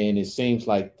 And it seems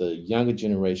like the younger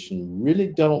generation really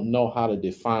don't know how to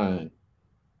define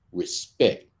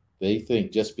respect. They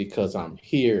think just because I'm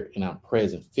here and I'm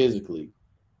present physically,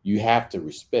 you have to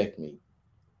respect me,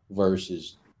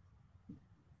 versus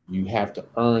you have to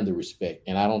earn the respect.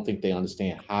 And I don't think they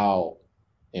understand how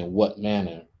and what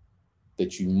manner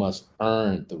that you must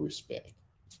earn the respect.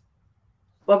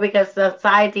 Well, because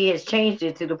society has changed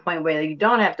it to the point where you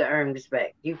don't have to earn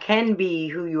respect. You can be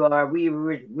who you are.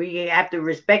 We have to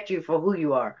respect you for who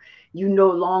you are. You no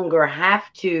longer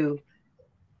have to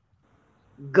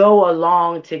go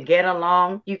along to get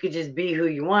along. You could just be who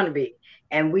you want to be.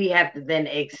 And we have to then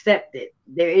accept it.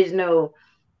 There is no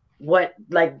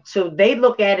so they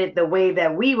look at it the way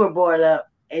that we were brought up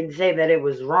and say that it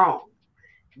was wrong.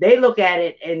 They look at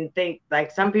it and think,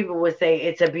 like some people would say,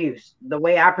 it's abuse. The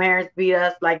way our parents beat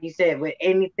us, like you said, with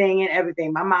anything and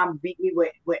everything. My mom beat me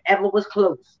with whatever was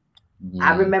close.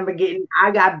 I remember I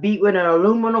got beat with an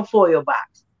aluminum foil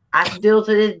box. I still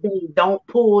to this day don't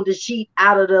pull the sheet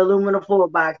out of the aluminum foil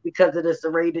box because of the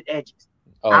serrated edges.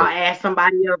 Oh. I'll ask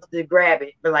somebody else to grab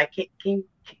it, but like, can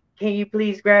you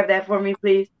please grab that for me,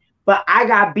 please? But I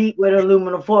got beat with an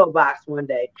aluminum foil box one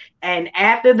day. And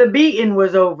after the beating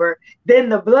was over, then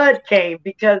the blood came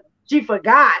because she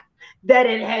forgot that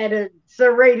it had a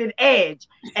serrated edge.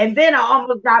 And then I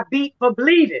almost got beat for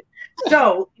bleeding.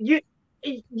 So you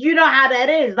know how that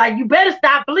is. Like, you better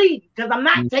stop bleeding because I'm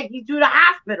not taking you to the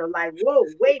hospital. Like, whoa,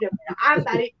 wait a minute. I'm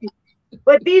not.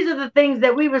 But these are the things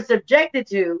that we were subjected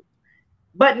to.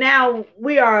 But now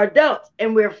we are adults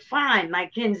and we're fine,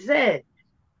 like Ken said.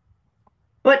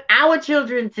 But our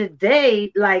children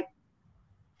today, like,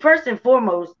 first and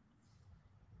foremost,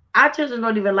 our children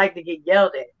don't even like to get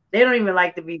yelled at. They don't even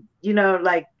like to be,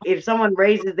 like if someone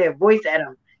raises their voice at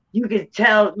them, you can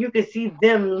see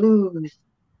them lose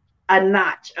a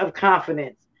notch of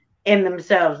confidence in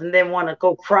themselves and then want to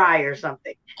go cry or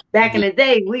something. Back in the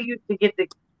day, we used to get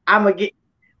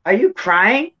are you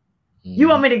crying? You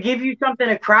want me to give you something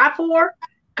to cry for?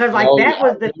 Because that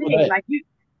was the thing. Like,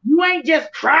 you ain't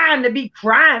just crying to be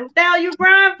crying. What the hell you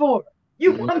crying for?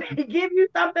 You want me to give you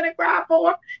something to cry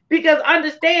for? Because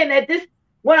understand that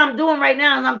what I'm doing right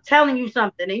now is I'm telling you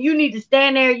something, and you need to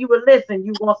stand there. You will listen.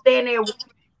 You will stand there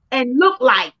and look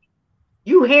like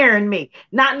you hearing me,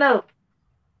 not no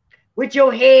with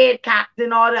your head cocked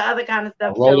and all the other kind of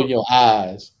stuff. Rolling your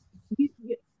eyes.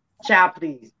 Child,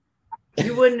 please.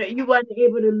 You wasn't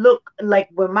able to look like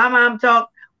when my mom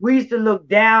talked. We used to look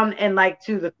down and like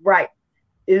to the right.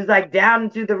 It was like down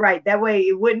and to the right. That way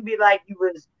it wouldn't be like you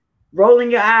was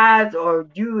rolling your eyes or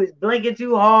you was blinking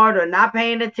too hard or not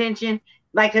paying attention.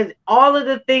 Like, because all of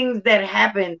the things that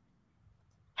happened,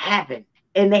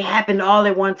 and they happened all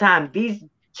at one time. These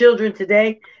children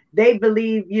today, they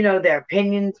believe, their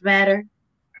opinions matter.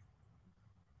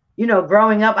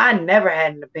 Growing up, I never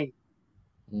had an opinion.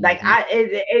 Like,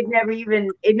 it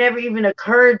never even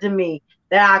occurred to me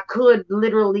that I could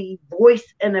literally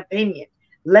voice an opinion,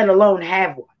 let alone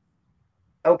have one.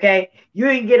 Okay? You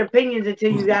didn't get opinions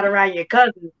until you got around your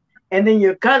cousins, and then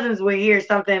your cousins would hear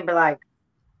something and be like,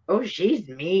 oh, she's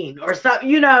mean, or something,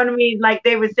 you know what I mean? Like,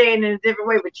 they were saying in a different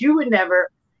way, but you would never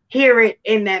hear it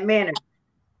in that manner.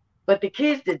 But the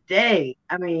kids today,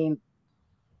 I mean,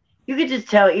 you could just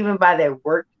tell even by their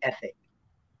work ethic,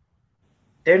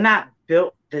 they're not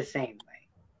built the same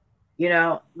way.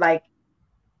 Like,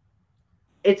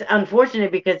 it's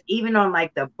unfortunate because even on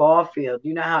like the ball field,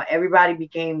 you know how everybody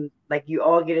became like, you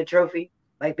all get a trophy,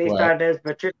 like they started as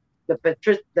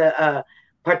the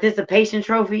participation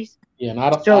trophies. Yeah, and I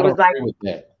don't agree with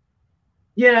that.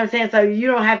 You know what I'm saying? So you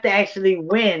don't have to actually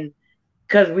win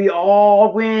because we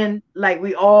all win. Like,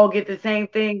 we all get the same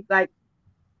thing. Like,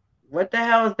 what the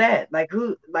hell is that? Like,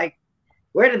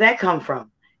 where did that come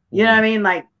from? You know what I mean?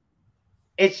 Like,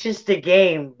 it's just a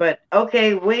game. But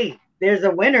okay, wait, there's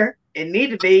a winner. It need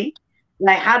to be.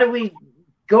 Like, how do we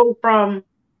go from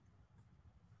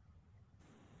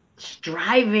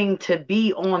striving to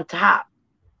be on top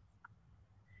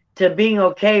to being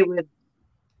okay with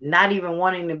not even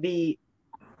wanting to be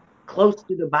close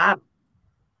to the bottom,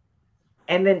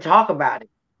 and then talk about it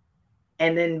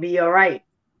and then be all right,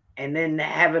 and then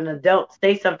have an adult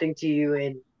say something to you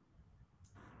and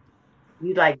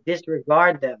you like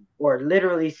disregard them or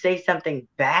literally say something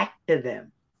back to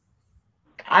them?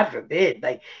 God forbid.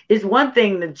 Like, it's one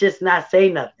thing to just not say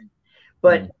nothing,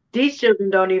 but these children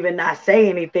don't even not say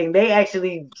anything. They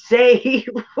actually say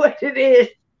what it is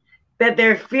that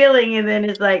they're feeling, and then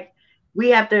it's like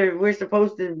we're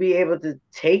supposed to be able to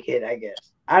take it, I guess.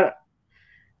 I'm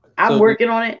So, working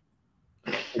on it.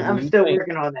 do I'm you still think?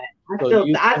 working on that. So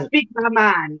you I think? speak my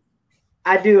mind.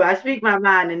 I do. I speak my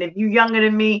mind, and if you're younger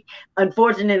than me,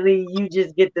 unfortunately, you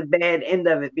just get the bad end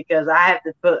of it because I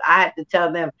have to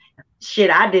tell them, shit,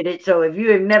 I did it. So if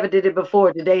you have never did it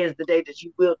before, today is the day that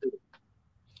you will do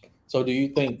it. So do you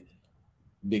think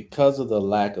because of the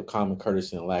lack of common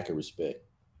courtesy and lack of respect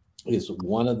is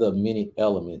one of the many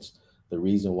elements, the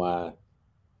reason why,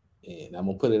 and I'm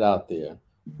gonna put it out there,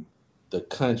 the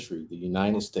country, the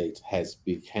United States, has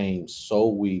become so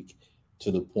weak to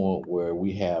the point where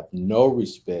we have no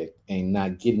respect and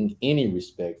not getting any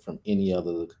respect from any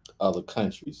other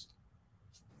countries.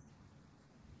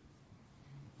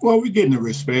 Well, we're getting the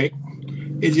respect.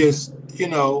 It just, you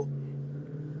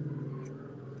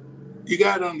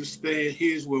got to understand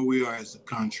here's where we are as a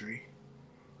country.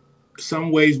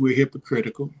 Some ways we're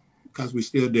hypocritical because we're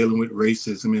still dealing with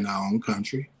racism in our own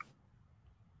country.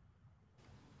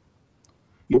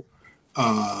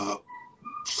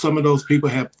 Some of those people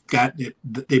have gotten it,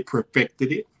 they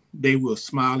perfected it. They will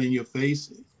smile in your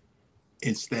face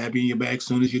and stab you in your back as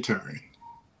soon as you turn.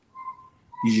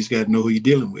 You just got to know who you're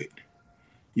dealing with.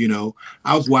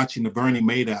 I was watching the Bernie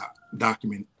Madoff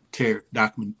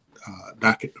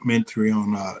documentary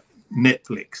on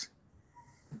Netflix.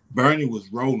 Bernie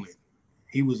was rolling.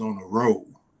 He was on a roll.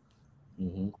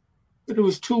 Mm-hmm. But it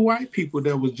was two white people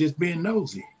that was just being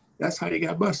nosy. That's how they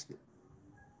got busted.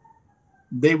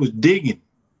 They was digging.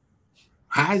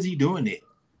 How is he doing it?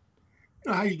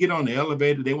 How you get on the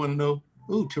elevator, they want to know,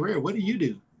 ooh, Terrell, what do you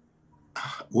do?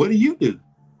 What do you do?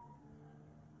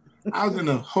 I was in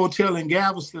a hotel in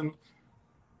Galveston,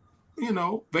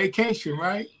 vacation,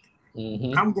 right?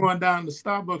 Mm-hmm. I'm going down to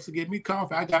Starbucks to get me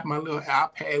coffee. I got my little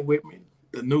iPad with me,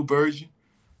 the new version.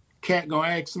 Cat gonna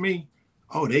ask me,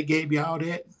 oh, they gave y'all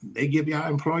that? They give y'all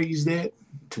employees that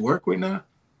to work with now?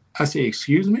 I said,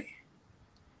 excuse me?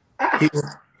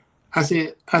 I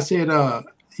said,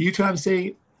 you trying to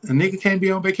say a nigga can't be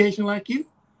on vacation like you?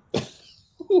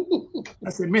 I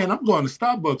said, man, I'm going to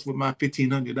Starbucks with my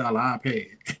 $1,500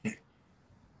 iPad.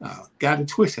 Got it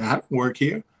twisted. I don't work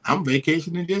here. I'm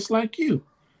vacationing just like you.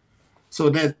 So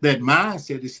that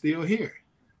mindset is still here.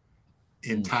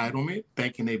 Entitlement,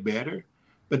 thinking they better.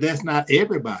 But that's not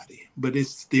everybody. But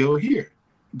it's still here.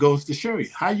 Goes to show you.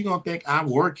 How you going to think I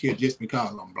work here just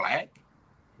because I'm black?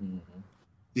 Mm-hmm.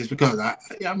 Just because I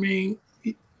mean,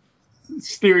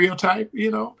 stereotype,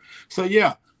 So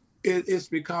yeah, it's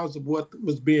because of what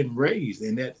was being raised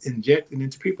and that injected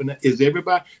into people. Now, is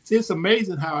everybody? See, it's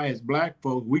amazing how as black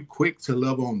folks we quick to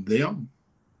love on them,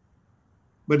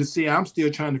 but to see, I'm still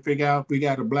trying to figure out if we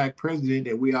got a black president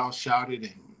that we all shouted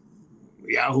and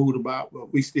yahooed about,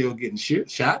 but we still getting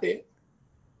shot at.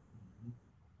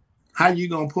 How you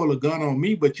gonna pull a gun on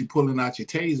me, but you pulling out your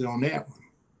taser on that one?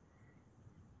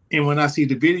 And when I see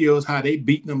the videos, how they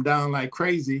beating them down like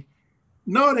crazy.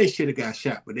 No, they should have got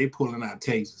shot, but they pulling out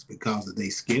tasers because of their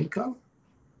skin color.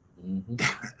 Mm-hmm.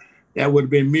 That would have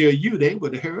been me or you. They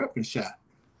would have hurried up and shot.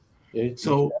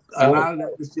 So a lot of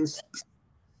that is just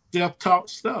self-taught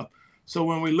stuff. So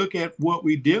when we look at what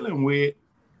we're dealing with,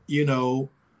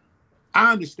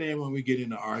 I understand when we get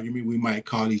in an argument, we might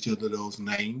call each other those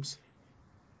names.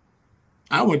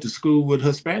 I went to school with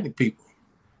Hispanic people.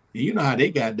 And you know how they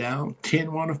got down,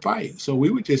 10 want to fight. So we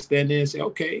would just stand there and say,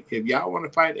 okay, if y'all want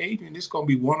to fight Adrian, it's going to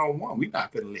be one-on-one. We're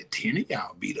not going to let 10 of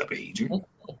y'all beat up Adrian.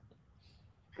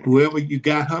 Whoever you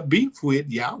got her beef with,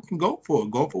 y'all can go for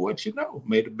it. Go for what you know.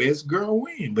 May the best girl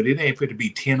win. But it ain't for it to be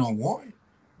 10-on-1.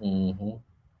 Mm-hmm.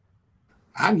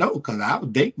 I know because I was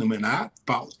dating them and I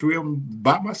fought 3 of them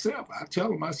by myself. I tell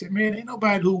them, I said, man, ain't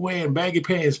nobody who wearing baggy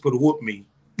pants for to whoop me.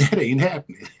 That ain't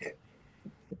happening.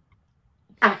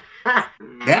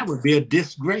 That would be a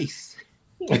disgrace.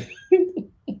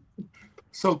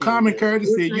 So common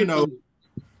courtesy,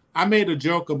 I made a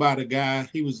joke about a guy.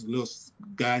 He was a little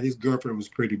guy. His girlfriend was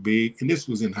pretty big. And this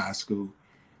was in high school.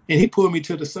 And he pulled me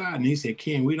to the side and he said,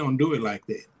 Ken, we don't do it like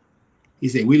that. He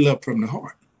said, we love from the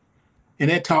heart. And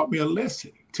that taught me a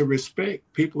lesson to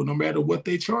respect people no matter what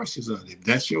their choices are. If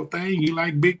that's your thing, you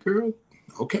like big girls,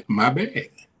 okay, my bad.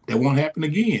 That won't happen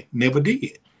again. Never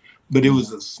did. But it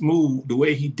was a smooth, the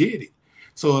way he did it.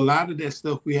 So a lot of that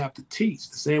stuff we have to teach.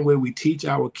 The same way we teach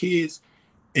our kids.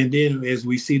 And then as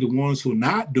we see the ones who are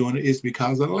not doing it, it's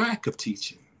because of lack of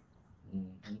teaching.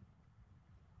 Mm-hmm.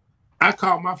 I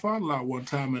called my father-in-law one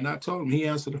time and I told him, he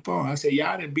answered the phone. I said,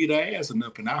 y'all didn't beat her ass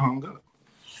enough, and I hung up.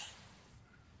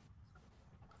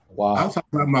 Wow. I was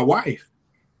talking about my wife.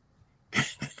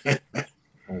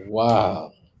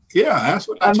 Wow. Yeah, that's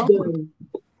what I told her.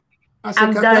 I said,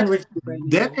 I'm done with you right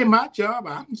that now. ain't my job.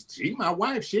 She my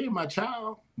wife, she ain't my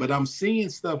child. But I'm seeing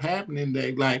stuff happening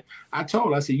that, like I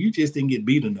told her, I said, you just didn't get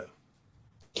beat enough.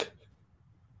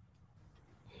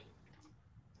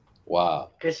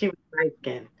 Wow. Because she was light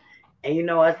skinned. And you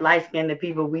know us light skinned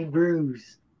people, we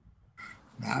bruise.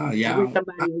 Nah, I wish yeah.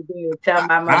 somebody was there to tell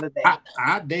my mother that.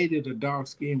 I dated a dark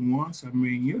skin once. I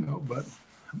mean, you know, but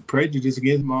I'm prejudiced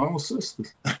against my own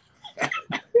sisters.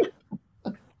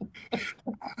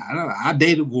 I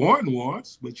dated one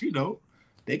once, but you know,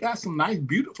 they got some nice,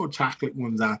 beautiful chocolate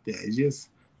ones out there. It's just,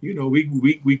 you know,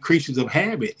 we creatures of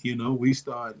habit. You know, we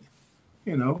start,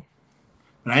 you know.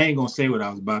 But I ain't gonna say what I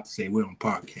was about to say. We're on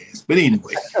podcast. But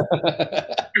anyway,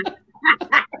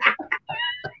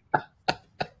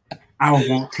 I don't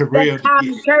want Terrell to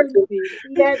common courtesy.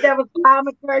 That was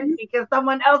common courtesy because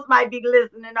someone else might be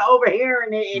listening and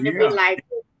overhearing it and it'll be like,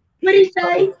 what did he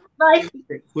say? Like,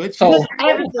 So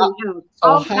everything else,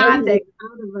 all context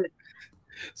out of it.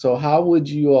 So how would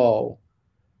you all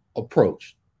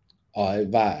approach or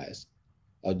advise?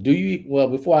 Do you, well,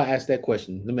 before I ask that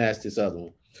question, let me ask this other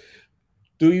one.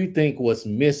 Do you think what's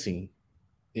missing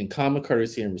in common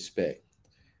courtesy and respect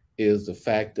is the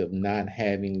fact of not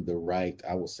having the right,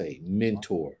 I would say,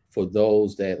 mentor for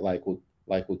those that like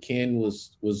what Ken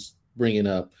was bringing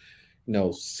up, you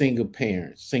know, single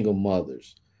parents, single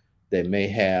mothers that may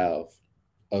have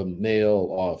a male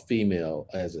or a female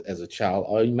as a child,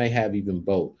 or you may have even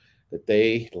both, that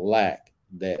they lack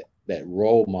that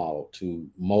role model to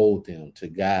mold them, to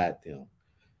guide them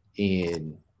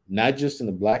in not just in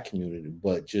the Black community,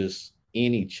 but just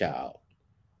any child.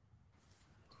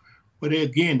 But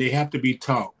again, they have to be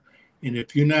taught. And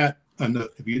if you're not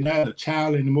a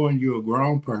child anymore and you're a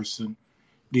grown person,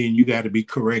 then you got to be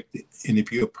corrected. And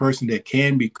if you're a person that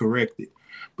can be corrected,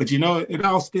 but you know, it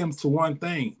all stems to one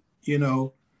thing. You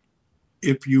know,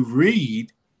 if you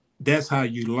read, that's how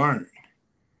you learn.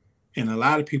 And a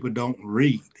lot of people don't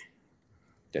read.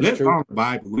 Let's on the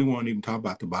Bible. We won't even talk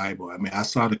about the Bible. I mean, I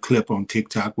saw the clip on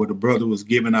TikTok where the brother was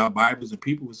giving out Bibles and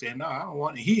people were saying, no, I don't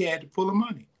want it. He had it full of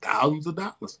money, thousands of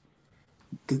dollars.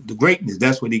 The greatness,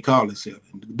 that's what he called himself.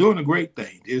 Doing a great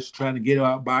thing, just trying to get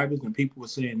out Bibles, and people were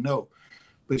saying no.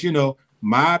 But you know,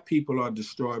 my people are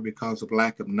destroyed because of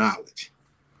lack of knowledge.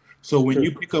 So when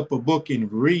you pick up a book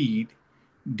and read,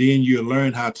 then you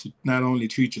learn how to not only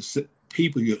treat your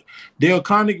people. Dale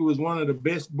Carnegie was one of the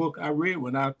best books I read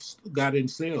when I got in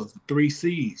sales. The 3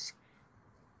 C's.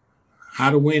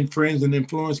 How to Win Friends and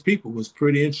Influence People was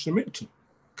pretty instrumental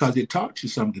because it taught you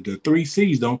something. The 3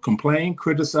 C's: don't complain,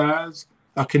 criticize,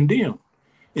 or condemn.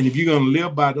 And if you're going to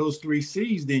live by those 3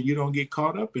 C's, then you don't get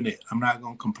caught up in it. I'm not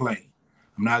going to complain.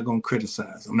 I'm not going to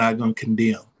criticize. I'm not going to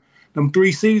condemn. Them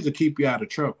 3 C's will keep you out of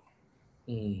trouble.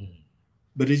 Mm-hmm.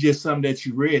 But it's just something that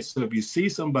you read. So if you see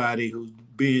somebody who's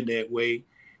being that way,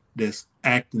 that's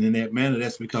acting in that manner,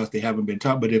 that's because they haven't been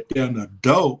taught. But if they're an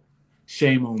adult,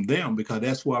 shame on them, because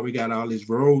that's why we got all this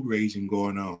road raging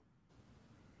going on.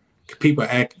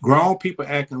 Grown people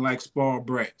acting like spoiled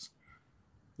brats.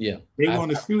 Yeah. They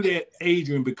want to shoot at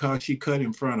Adrian because she cut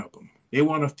in front of them. They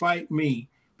want to fight me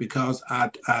because I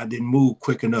didn't move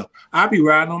quick enough. I be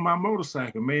riding on my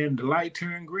motorcycle, man. The light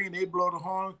turned green, they blow the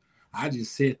horn. I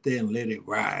just sit there and let it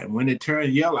ride. When it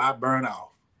turned yellow, I burn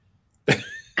off.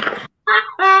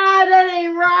 That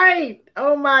ain't right.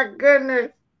 Oh my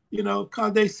goodness. You know,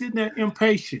 because they sitting there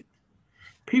impatient.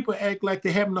 People act like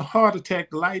they're having a heart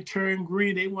attack. The light turned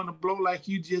green. They want to blow like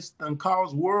you just done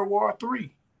caused World War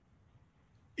III.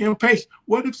 Impatient.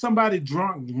 What if somebody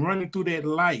drunk running through that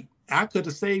light? I could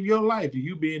have saved your life,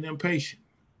 you being impatient.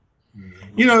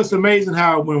 Mm-hmm. You know, it's amazing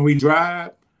how when we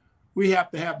drive, we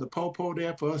have to have the popo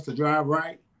there for us to drive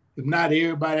right. If not,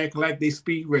 everybody acting like they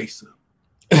speed racer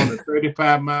on a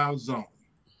 35-mile zone.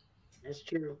 That's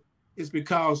true. It's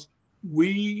because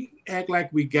we act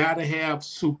like we got to have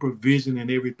supervision in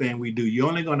everything we do. You're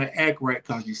only going to act right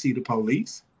because you see the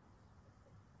police.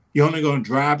 You're only going to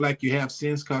drive like you have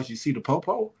sense because you see the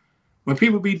popo. When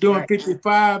people be doing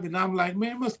 55 and I'm like,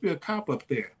 man, must be a cop up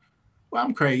there. Well,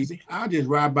 I'm crazy. I'll just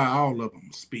ride by all of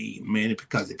them speeding, man,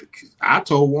 because I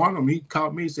told one of them, he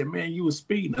caught me and said, man, you were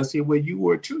speeding. I said, well, you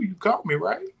were too. You caught me,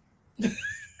 right?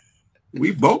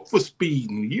 We both were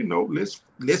speeding. You know,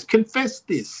 let's confess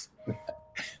this.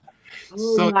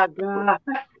 Oh, so, my God.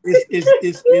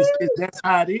 It's that's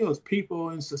how it is. People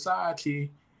in society,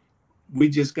 we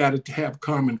just got to have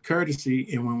common courtesy.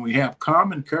 And when we have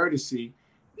common courtesy,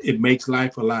 it makes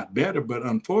life a lot better, but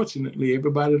unfortunately,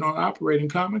 everybody don't operate in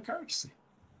common courtesy.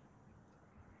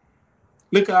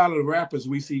 Look at all the rappers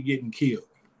we see getting killed.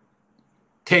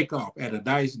 take off at a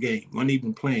dice game, wasn't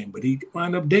even playing, but he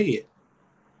wound up dead.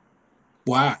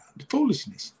 Why? The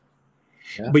foolishness.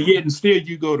 Yeah. But yet and still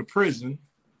you go to prison,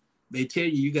 they tell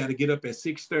you got to get up at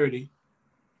 6:30,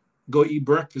 go eat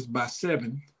breakfast by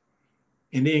 7,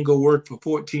 and then go work for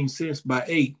 14 cents by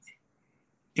 8,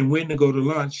 and when to go to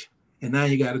lunch, and now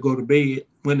you got to go to bed,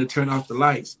 when to turn off the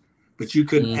lights, but you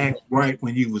couldn't act right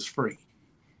when you was free.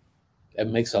 That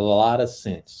makes a lot of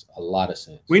sense. A lot of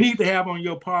sense. We need to have on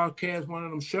your podcast one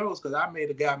of them shows, because I made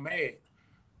a guy mad.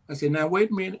 I said, now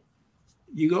wait a minute.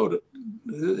 You go to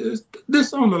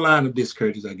this on the line of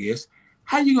discourteous, I guess.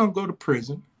 How you gonna go to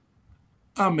prison,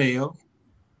 a male,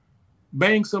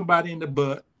 bang somebody in the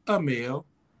butt, a male,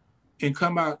 and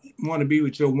come out and want to be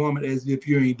with your woman as if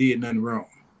you ain't did nothing wrong?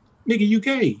 Nigga, you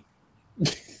gay.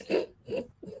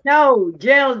 No,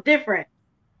 jail's different.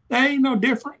 That ain't no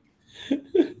different.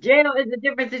 Jail is a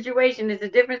different situation. It's a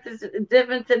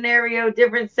different scenario,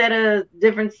 different set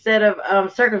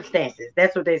of circumstances.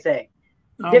 That's what they say.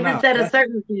 Different set of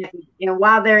circumstances, and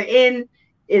while they're in,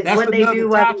 is what they do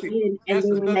while they're in, and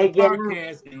then when they get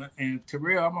out. And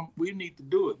Terrell, we need to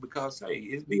do it because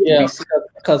it's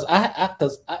because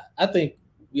I think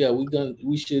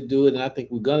we should do it, and I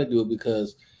think we're gonna do it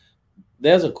because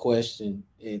there's a question,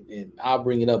 and I'll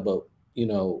bring it up, but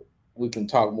we can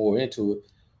talk more into it.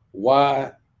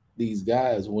 Why these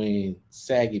guys wearing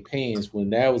saggy pants when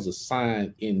there was a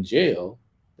sign in jail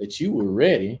that you were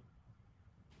ready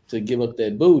to give up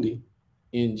that booty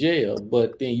in jail,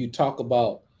 but then you talk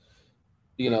about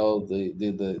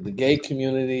the gay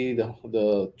community,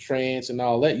 the trans and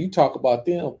all that. You talk about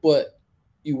them, but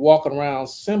you walking around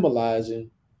symbolizing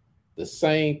the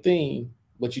same thing,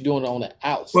 but you're doing it on the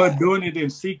outside. But doing it in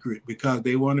secret because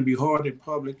they want to be hard in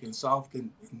public and soft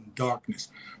in darkness.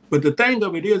 But the thing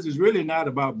of it is really not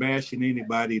about bashing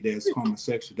anybody that's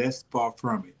homosexual. That's far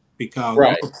from it.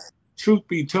 Because truth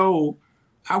be told,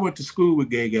 I went to school with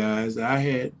gay guys. I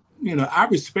had, I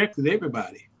respected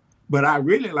everybody, but I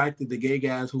really liked the gay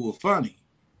guys who were funny.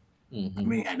 Mm-hmm. I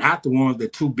mean, and not the ones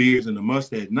that 2 beards and a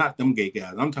mustache, not them gay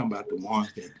guys. I'm talking about the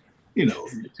ones that,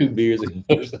 2 beards and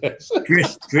a mustache.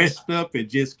 dressed up and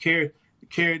just carry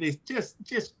this,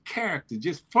 just character,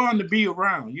 just fun to be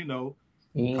around,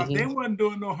 Because they wasn't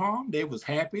doing no harm. They was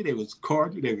happy. They was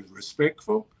cordial. They was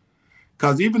respectful.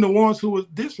 Because even the ones who was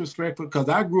disrespectful, because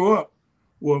I grew up,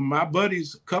 well, my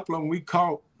buddies, a couple of them, we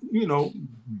caught,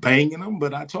 banging them.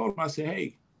 But I told them, I said,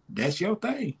 hey, that's your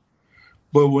thing.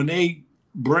 But when they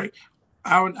break,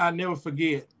 I never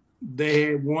forget, they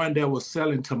had one that was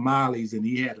selling tamales, and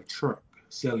he had a truck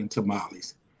selling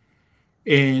tamales.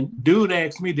 And dude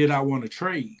asked me, did I want to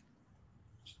trade?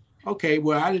 Okay,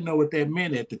 well, I didn't know what that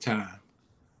meant at the time.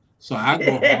 So I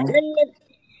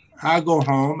go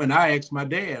home and I asked my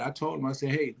dad. I told him, I said,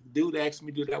 hey, dude asked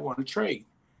me, did I want to trade?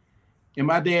 And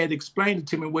my dad explained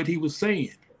to me what he was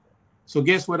saying. So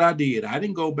guess what I did? I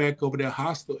didn't go back over there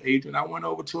hostile, Adrian. I went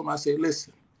over to him. I said,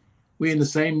 listen, we're in the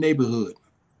same neighborhood.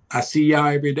 I see y'all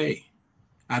every day.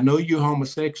 I know you're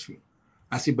homosexual.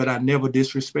 I said, but I never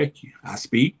disrespect you. I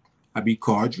speak. I be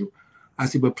cordial. I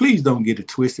said, but please don't get it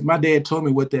twisted. My dad told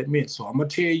me what that meant. So I'm going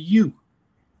to tell you,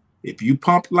 if you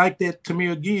pump like that to me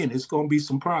again, it's going to be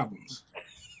some problems.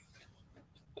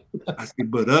 I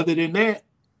said, but other than that,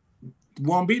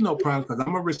 won't be no problem because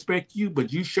I'm going to respect you,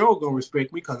 but you sure going to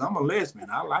respect me because I'm a lesbian.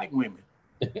 I like women.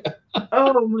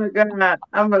 Oh, my God.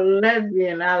 I'm a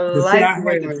lesbian. I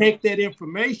had to take that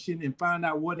information and find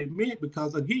out what it meant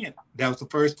because, again, that was the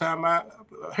first time I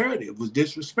heard it. It was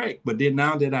disrespect. But then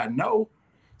now that I know,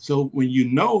 so when you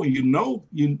know,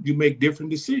 you make different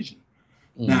decisions.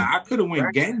 Mm. Now, I could have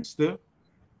went gangster,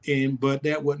 but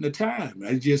that wasn't the time.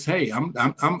 I just, hey, I'm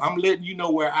letting you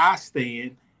know where I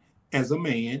stand as a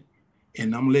man.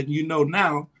 And I'm letting you know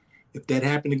now, if that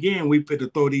happened again, we fit to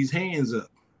throw these hands up.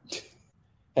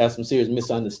 Have some serious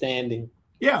misunderstanding.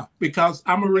 Yeah, because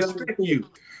I'm gonna respect you.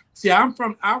 See, I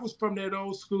was from that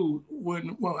old school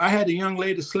when I had a young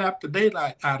lady slap the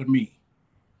daylight out of me.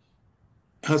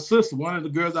 Her sister, one of the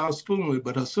girls I was schooling with,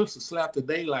 but her sister slapped the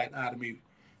daylight out of me.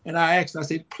 And I asked, I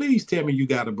said, please tell me you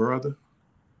got a brother.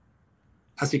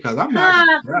 I said, because I'm not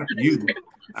gonna slap you.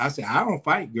 I said, I don't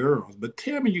fight girls, but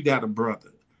tell me you got a brother.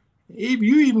 If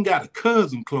you even got a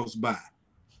cousin close by.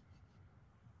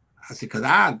 I said, because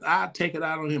I take it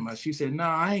out on him. She said, no,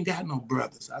 I ain't got no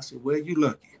brothers. I said, well, you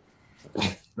lucky.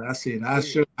 I said,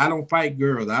 I don't fight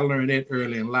girls. I learned that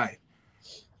early in life.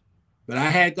 But I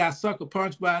had got sucker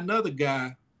punched by another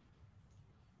guy,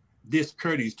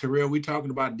 discourteous. Terrell, we talking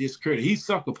about discourteous. He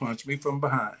sucker punched me from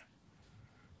behind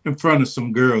in front of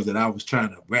some girls that I was trying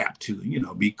to rap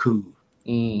to, be cool.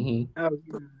 Mm-hmm.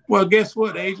 Oh, Well, guess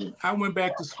what, Agent? I went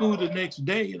back to school the next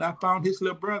day and I found his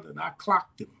little brother and I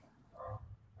clocked him.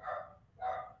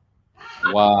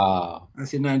 Wow. I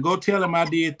said, now go tell him I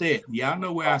did that. Y'all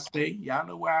know where I stay. Y'all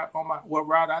know where what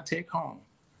route I take home.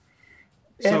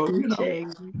 So, that's you a know,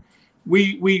 shame.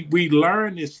 we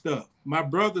learn this stuff. My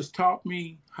brothers taught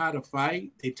me how to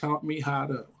fight. They taught me how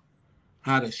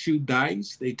to shoot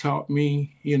dice. They taught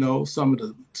me, you know, some of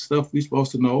the stuff we're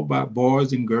supposed to know about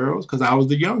boys and girls because I was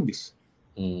the youngest.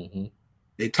 Mm-hmm.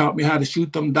 They taught me how to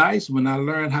shoot them dice. When I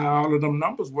learned how all of them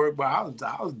numbers work, but I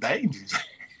was dangerous.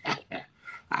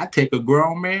 I take a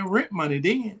grown man rent money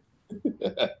then.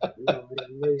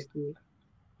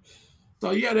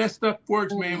 So yeah, that stuff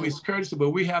works, man. It's courtesy,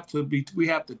 but we have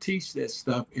to teach that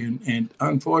stuff, and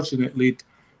unfortunately,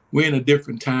 we're in a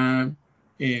different time,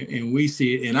 and we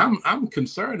see it. And I'm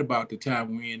concerned about the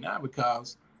time we're in now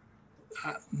because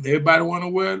everybody want to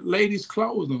wear ladies'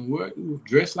 clothes and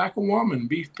dress like a woman,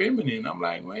 be feminine. I'm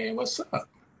like, man, what's up?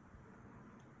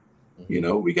 You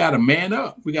know, we got to man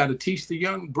up. We got to teach the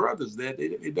young brothers that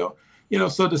they don't. You know,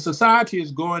 so the society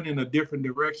is going in a different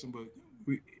direction, but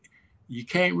you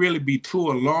can't really be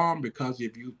too alarmed because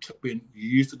if you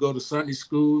used to go to Sunday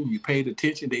school, you paid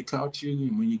attention, they taught you,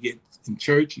 and when you get in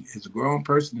church as a grown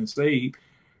person and saved,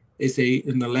 they say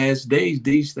in the last days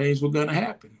these things were going to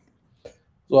happen.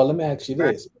 Well, let me ask you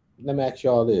this. Let me ask you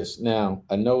all this. Now,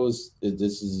 I know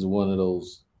this is one of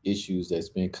those issues that's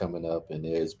been coming up, and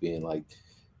there's been like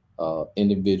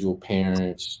individual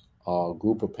parents,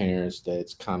 group of parents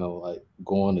that's kind of like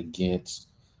going against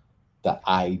the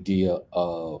idea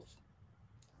of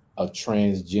a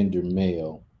transgender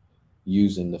male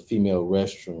using the female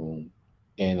restroom,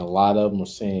 and a lot of them are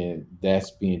saying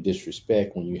that's being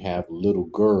disrespect when you have little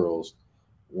girls,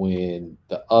 when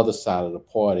the other side of the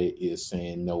party is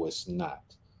saying no, it's not.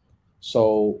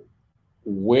 So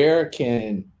where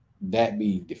can that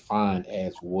be defined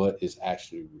as what is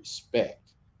actually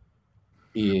respect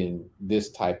in this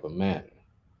type of manner?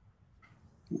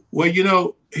 Well, you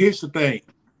know, here's the thing.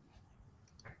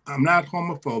 I'm not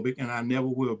homophobic and I never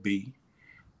will be.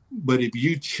 But if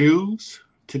you choose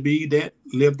to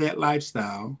live that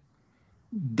lifestyle,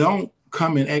 don't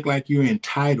come and act like you're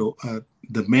entitled,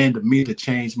 demand of me to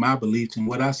change my beliefs and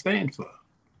what I stand for.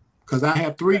 Because I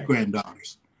have 3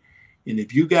 granddaughters. And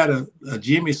if you got a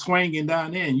Jimmy swinging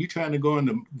down there and you trying to go in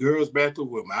the girls'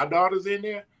 bathroom with my daughters in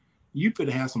there, you could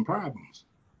have some problems.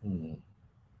 Mm-hmm.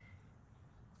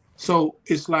 So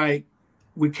it's like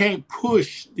we can't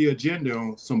push the agenda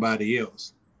on somebody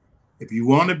else. If you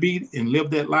want to be and live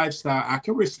that lifestyle, I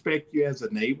can respect you as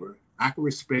a neighbor. I can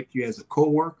respect you as a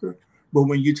coworker. But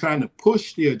when you're trying to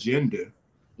push the agenda,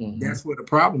 that's where the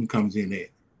problem comes in at.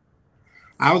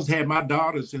 I had my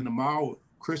daughters in the mall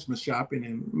Christmas shopping,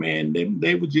 and man,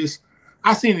 they were just,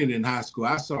 I seen it in high school.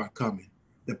 I saw it coming.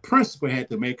 The principal had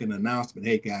to make an announcement.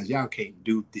 Hey guys, y'all can't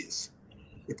do this.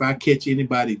 If I catch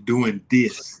anybody doing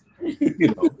this,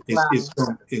 you know,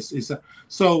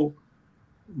 so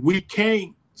we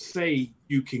can't say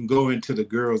you can go into the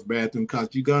girls' bathroom because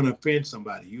you're gonna offend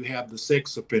somebody. You have the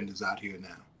sex offenders out here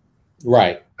now.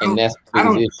 Right. And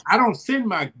I don't send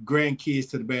my grandkids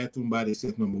to the bathroom by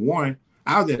themselves. Number one,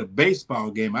 I was at a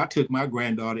baseball game. I took my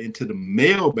granddaughter into the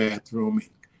male bathroom and,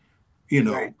 you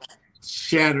know,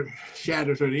 shattered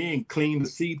her in, cleaned the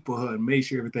seat for her and made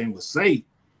sure everything was safe.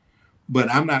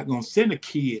 But I'm not going to send a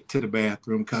kid to the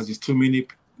bathroom because there's too many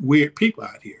weird people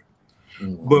out here.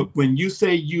 Mm-hmm. But when you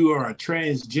say you are a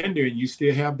transgender and you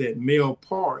still have that male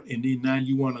part, and then now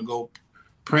you want to go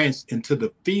prance into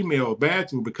the female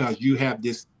bathroom because you have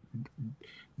this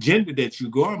gender that you're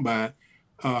going by,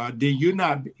 then you're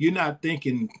not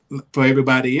thinking for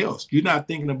everybody else. You're not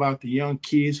thinking about the young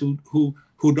kids who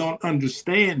don't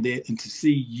understand that, and to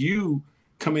see you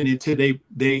coming into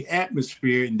their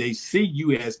atmosphere and they see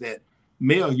you as that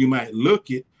male, you might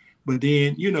look it. But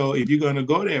then, you know, if you're going to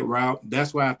go that route,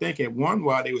 that's why I think at one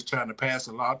while they was trying to pass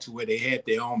a law to where they had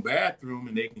their own bathroom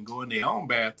and they can go in their own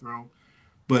bathroom.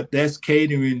 But that's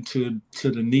catering to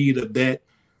the need of that,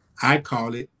 I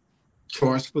call it,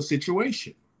 choiceful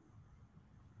situation.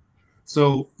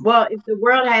 So, well, if the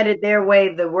world had it their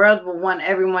way, the world would want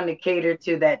everyone to cater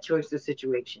to that choiceful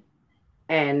situation.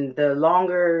 And the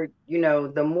longer, you know,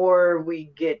 the more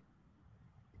we get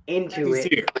into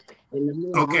it, and the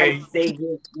more they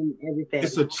get in everything.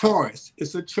 It's a choice.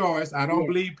 It's a choice. I don't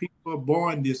believe people are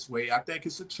born this way. I think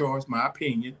it's a choice, my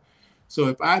opinion. So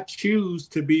if I choose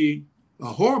to be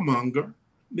a whoremonger,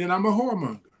 then I'm a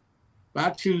whoremonger. If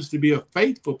I choose to be a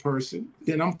faithful person,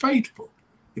 then I'm faithful.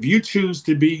 If you choose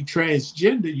to be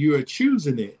transgender, you are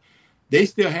choosing it. They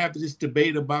still have this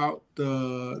debate about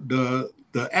the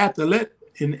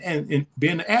and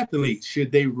being an athlete,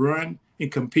 should they run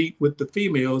and compete with the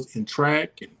females in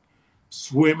track and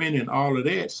swimming and all of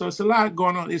that? So it's a lot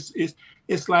going on.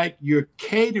 It's like you're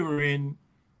catering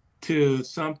to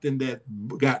something that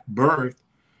got birthed,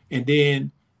 and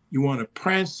then you want to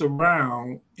prance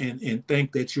around and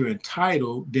think that you're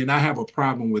entitled. Then I have a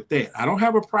problem with that. I don't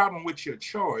have a problem with your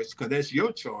choice, because that's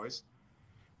your choice,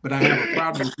 but I have a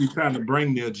problem with you trying to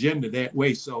bring the agenda that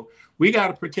way. So we got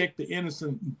to protect the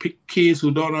innocent kids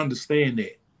who don't understand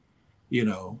that. You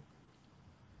know,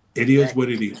 it is what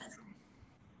it is.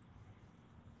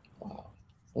 Wow.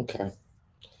 Okay.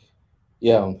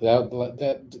 Yeah,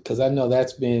 that because I know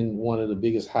that's been one of the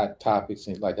biggest hot topics,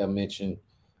 and like I mentioned,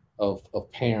 of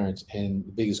parents, and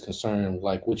the biggest concern,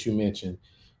 like what you mentioned,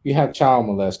 you have child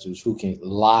molesters who can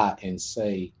lie and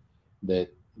say that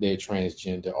they're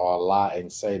transgender, or lie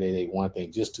and say that they want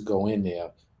thing just to go in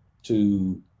there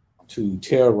to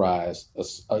terrorize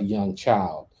a young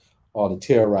child, or to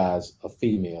terrorize a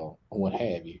female, or what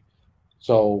have you.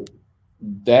 So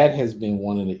that has been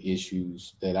one of the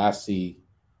issues that I see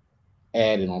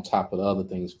added on top of the other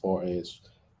things, far as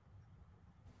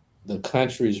the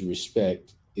country's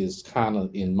respect is kind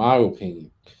of, in my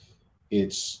opinion,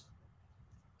 it's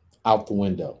out the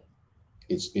window.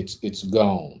 It's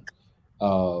gone.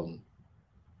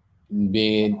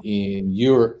 Being in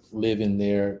Europe, living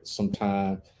there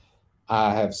sometime,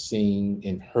 I have seen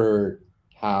and heard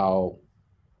how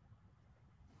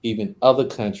even other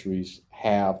countries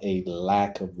have a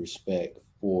lack of respect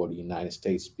for the United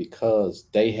States, because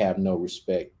they have no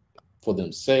respect for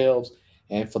themselves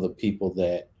and for the people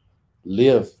that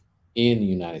live in the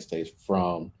United States,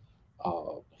 from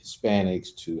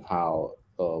Hispanics to how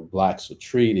Blacks are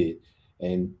treated,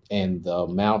 and the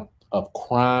amount of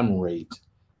crime rate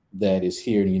that is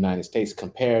here in the United States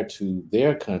compared to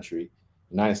their country.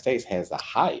 The United States has the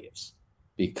highest,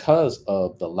 because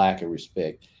of the lack of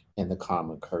respect and the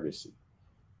common courtesy.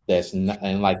 That's not,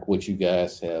 and like what you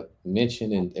guys have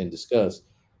mentioned and discussed,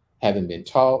 haven't been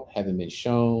taught, haven't been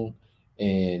shown,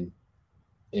 and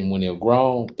when they're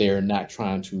grown, they're not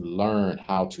trying to learn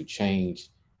how to change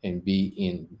and be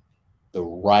in the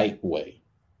right way.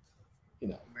 You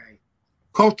know, right?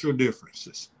 Cultural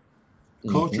differences,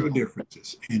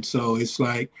 and so it's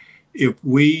like, if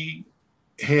we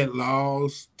had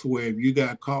laws to where if you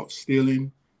got caught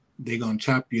stealing, they're gonna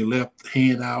chop your left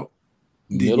hand out,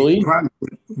 then you probably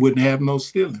wouldn't have no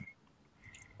stealing.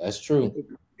 That's true.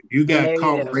 If you got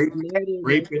caught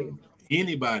raping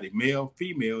anybody, male,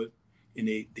 female, and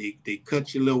they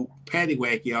cut your little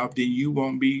paddywhacky off, then you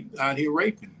won't be out here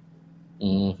raping.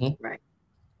 Mm-hmm. Right.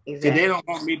 Exactly. So they don't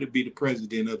want me to be the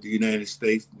president of the United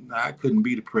States. I couldn't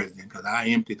be the president, because I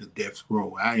emptied the death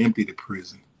row. I emptied the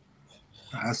prison.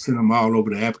 I sent them all over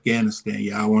to Afghanistan.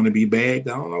 Y'all want to be bagged?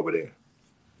 On over there.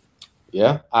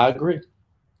 Yeah, I agree.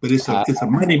 But it's a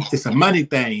money thing.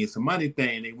 It's a money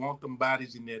thing. They want them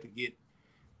bodies in there to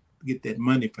get that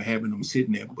money for having them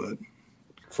sitting there. But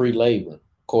free labor,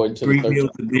 according to 3 meals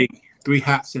a day, 3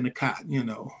 hots in a cot. You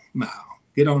know, no,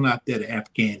 get on out there to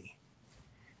Afghani.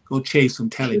 Go chase some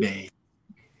Taliban.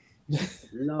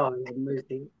 Lord have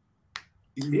mercy.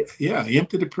 Yeah,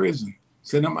 empty the prison.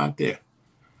 Send them out there.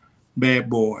 Bad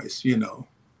boys, you know.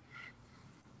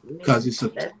 Because it's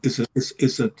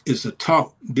a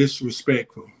talk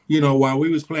disrespectful. You know, while we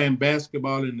was playing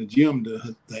basketball in the gym,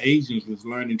 the Asians was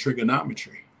learning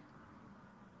trigonometry.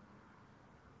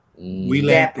 We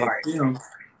laughed at them.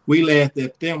 We laughed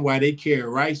at them while they carry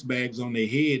rice bags on their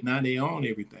head. Now they own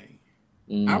everything.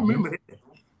 Mm-hmm. I remember that.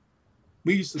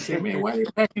 We used to say, man, why are they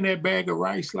packing that bag of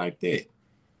rice like that?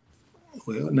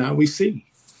 Well, now we see.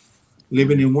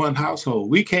 Living in one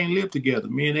household. We can't live together.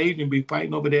 Me and Adrian be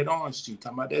fighting over that orange juice.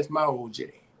 Talking about, that's my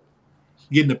OJ.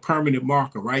 Getting a permanent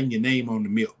marker, writing your name on the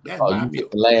milk. That's my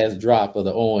milk. The last drop of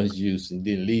the orange juice and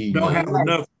then leave. Don't have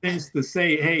enough sense to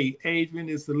say, hey, Adrian,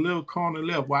 it's a little corner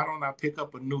left. Why don't I pick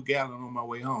up a new gallon on my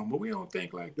way home? But we don't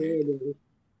think like that.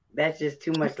 That's just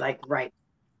too much like right.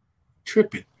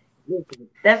 Tripping.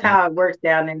 That's how it works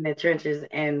down in the trenches.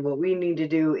 And what we need to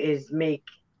do is make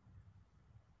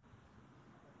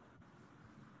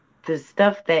the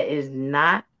stuff that is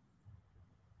not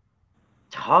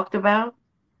talked about,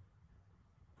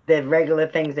 the regular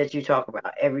things that you talk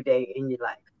about every day in your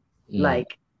life.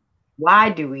 Like, why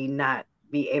do we not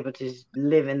be able to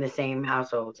live in the same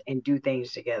households and do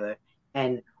things together?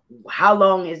 And how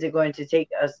long is it going to take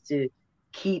us to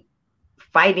keep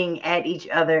fighting at each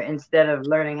other instead of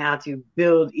learning how to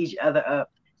build each other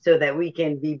up, so that we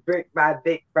can be brick by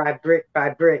brick by brick by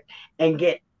brick and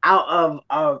get out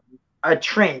of a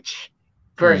trench?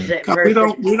 We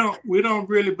don't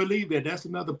really believe that. That's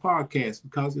another podcast,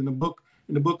 because in the book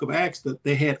in the book of Acts that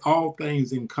they had all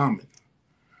things in common.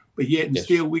 But yet and Yes.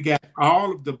 still we got all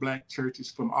of the black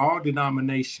churches from all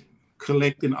denominations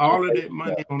collecting all of that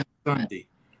money on Sunday,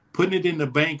 putting it in the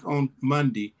bank on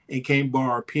Monday, and can't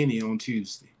borrow a penny on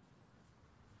Tuesday.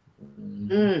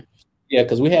 Mm. Yeah,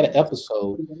 because we had an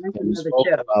episode That's that we another spoke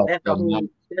show. about. That's a whole,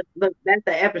 look, that's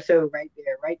the episode right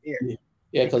there.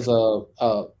 Yeah, because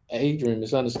Adrian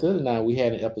misunderstood, and I we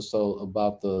had an episode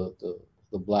about the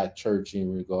black church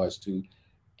in regards to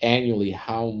annually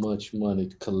how much money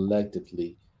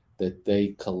collectively that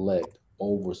they collect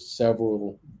over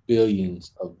several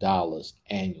billions of dollars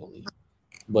annually,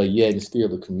 but yet and still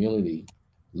the community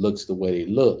looks the way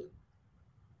they look,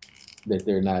 that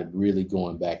they're not really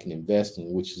going back and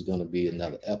investing, which is going to be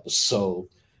another episode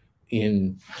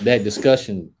in that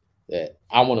discussion that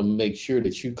I want to make sure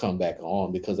that you come back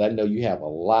on, because I know you have a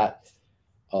lot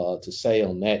to say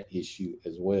on that issue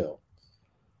as well.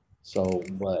 So,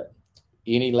 but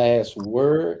any last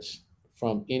words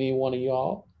from any one of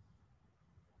y'all?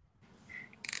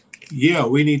 Yeah,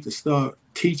 we need to start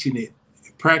teaching it,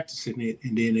 practicing it,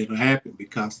 and then it'll happen,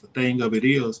 because the thing of it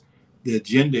is, the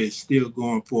agenda is still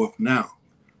going forth now.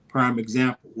 Prime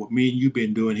example, what me and you've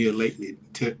been doing here lately,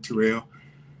 Terrell,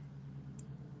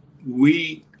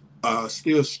 we are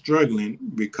still struggling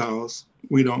because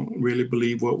we don't really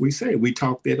believe what we say. We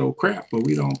talk that old crap, but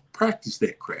we don't practice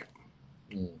that crap.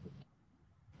 Mm-hmm.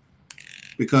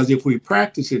 Because if we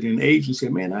practice it, and agents say,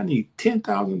 man, I need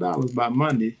 $10,000 by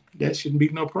Monday, that shouldn't be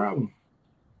no problem.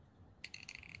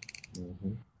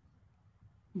 Mm-hmm.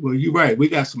 Well, you're right. We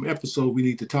got some episodes we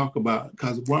need to talk about,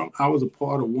 because I was a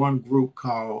part of one group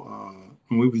called,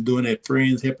 when we was doing that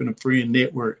Friends Helping a Friend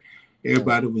Network,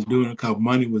 everybody was doing it because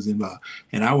money was involved.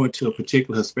 And I went to a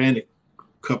particular Hispanic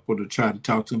couple to try to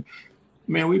talk to them.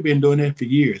 Man, we've been doing that for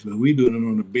years, but we're doing it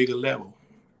on a bigger level.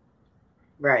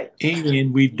 Right.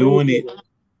 And we're doing it,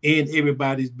 and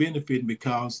everybody's benefiting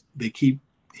because they keep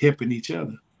helping each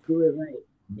other. Do it right.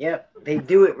 Yep, they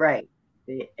do it right.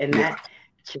 And that,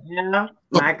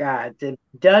 my God,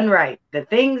 done right. The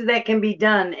things that can be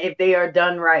done if they are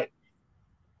done right.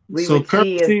 We so would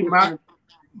see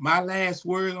my last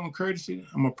word on courtesy,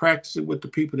 I'm going to practice it with the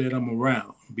people that I'm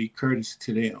around. Be courteous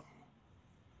to them.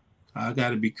 I got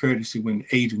to be courteous when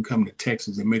Adrian come to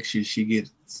Texas and make sure she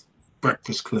gets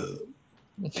Breakfast Club.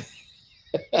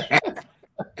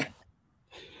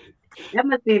 That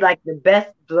must be like the best.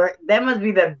 That must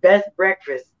be the best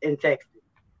breakfast in Texas.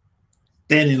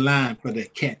 Stand in line for the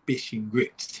catfish and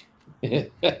grits.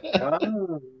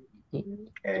 Oh,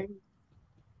 okay.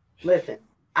 Listen,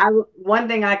 one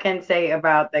thing I can say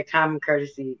about the common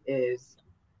courtesy is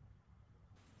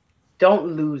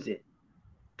don't lose it.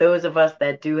 Those of us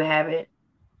that do have it,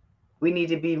 we need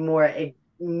to be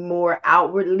more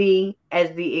outwardly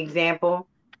as the example,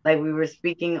 like we were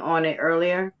speaking on it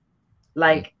earlier.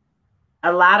 Like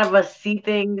a lot of us see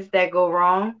things that go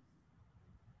wrong,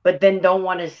 but then don't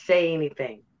want to say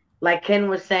anything. Like Ken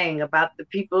was saying about the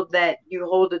people that you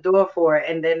hold the door for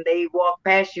and then they walk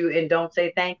past you and don't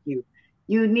say thank you.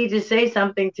 You need to say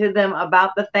something to them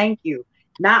about the thank you.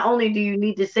 Not only do you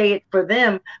need to say it for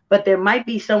them, but there might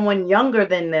be someone younger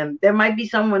than them. There might be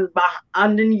someone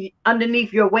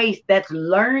underneath your waist that's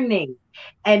learning.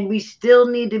 And we still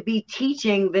need to be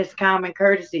teaching this common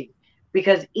courtesy,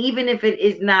 because even if it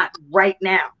is not right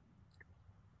now,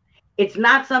 it's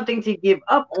not something to give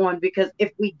up on, because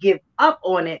if we give up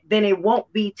on it, then it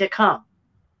won't be to come.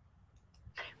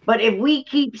 But if we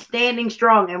keep standing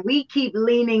strong and we keep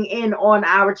leaning in on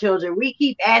our children, we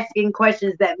keep asking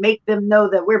questions that make them know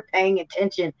that we're paying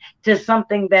attention to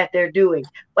something that they're doing,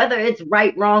 whether it's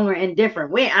right, wrong, or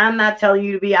indifferent. I'm not telling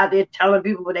you to be out there telling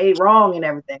people they wrong and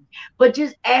everything, but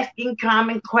just asking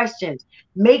common questions,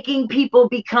 making people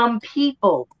become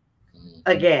people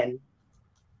again.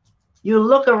 You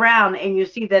look around and you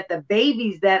see that the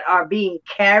babies that are being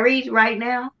carried right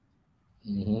now,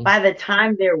 by the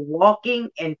time they're walking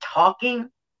and talking,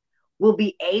 will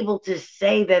be able to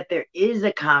say that there is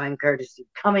a common courtesy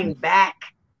coming back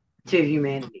to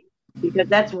humanity. Because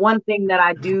that's one thing that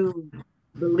I do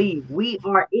believe. We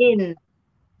are in,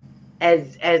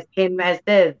 as Ken has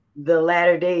said, the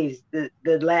latter days, the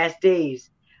last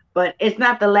days. But it's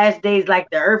not the last days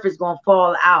like the earth is going to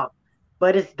fall out.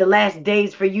 But it's the last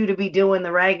days for you to be doing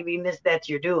the raggediness that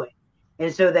you're doing.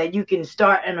 And so that you can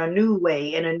start in a new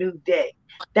way, in a new day.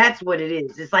 That's what it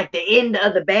is. It's like the end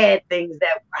of the bad things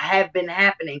that have been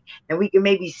happening. And we can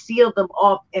maybe seal them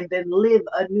off and then live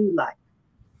a new life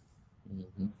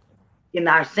in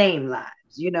our same lives.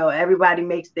 You know, everybody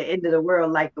makes the end of the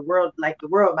world like the world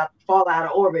about to fall out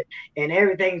of orbit and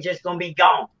everything's just going to be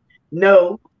gone.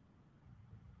 No.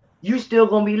 you still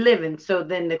gonna be living. So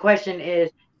then the question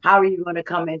is, how are you gonna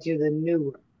come into the new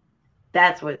world?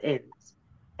 That's what ends.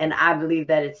 And I believe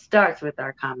that it starts with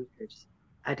our common courtesy.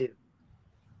 I do.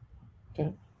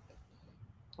 Okay.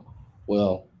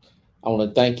 Well, I want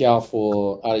to thank y'all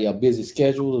for out of your busy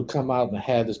schedule to come out and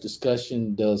have this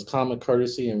discussion. Does common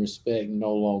courtesy and respect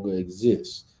no longer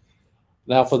exist?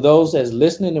 Now, for those that's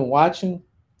listening and watching,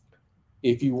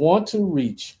 if you want to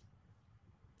reach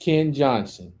Ken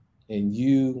Johnson and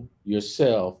you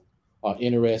yourself are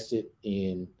interested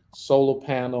in solar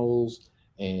panels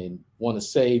and want to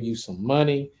save you some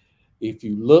money, if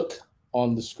you look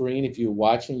on the screen, if you're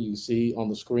watching, you see on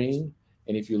the screen,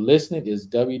 and if you're listening, it's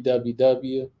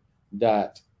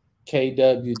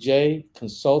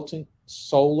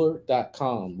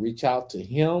www.kwjconsultingsolar.com. Reach out to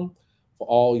him for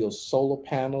all your solar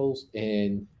panels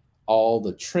and all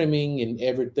the trimming and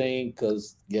everything,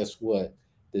 because guess what?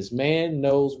 This man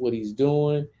knows what he's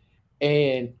doing,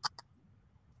 and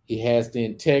he has the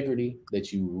integrity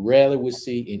that you rarely would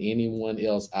see in anyone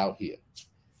else out here.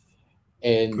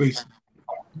 And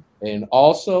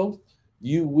also,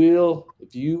 you will,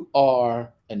 if you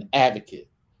are an advocate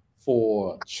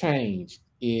for change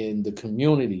in the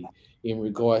community in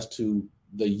regards to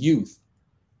the youth,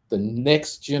 the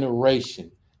next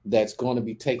generation that's going to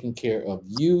be taking care of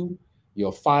you,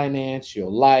 your finance,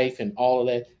 your life, and all of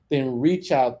that, then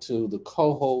reach out to the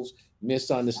co-host,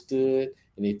 Misunderstood.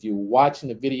 And if you're watching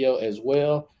the video as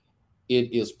well,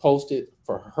 it is posted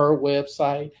for her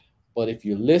website. But if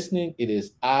you're listening, it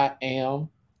is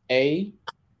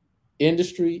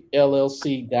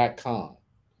IamAIndustryLLC.com.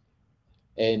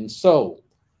 And so,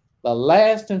 the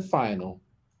last and final,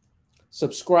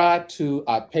 subscribe to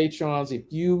our Patrons.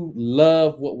 If you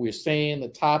love what we're saying, the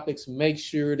topics, make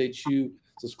sure that you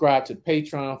subscribe to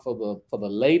Patreon for the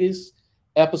latest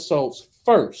episodes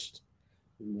first.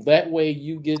 That way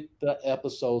you get the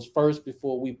episodes first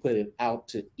before we put it out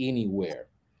to anywhere.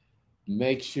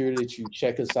 Make sure that you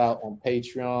check us out on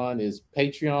Patreon. It's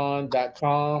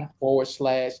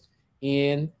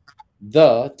patreon.com/in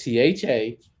the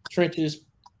THA Trenches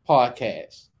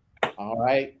Podcast. All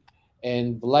right.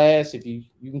 And last, if you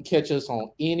can catch us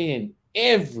on any and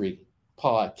every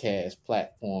podcast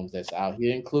platforms that's out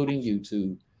here, including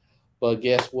YouTube. But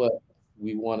guess what?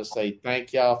 We want to say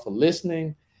thank y'all for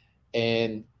listening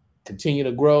and continue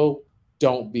to grow.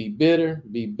 Don't be bitter,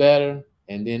 be better,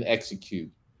 and then execute.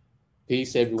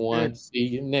 Peace, everyone. See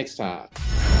you next time.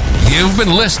 You've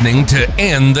been listening to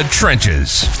In the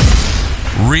Trenches.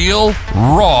 Real,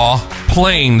 raw,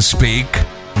 plain speak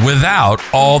without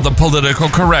all the political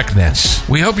correctness.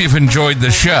 We hope you've enjoyed the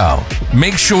show.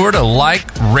 Make sure to like,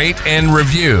 rate, and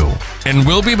review. And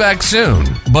we'll be back soon.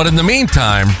 But in the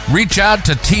meantime, reach out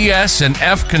to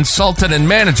TS&F Consultant and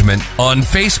Management on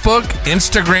Facebook,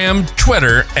 Instagram,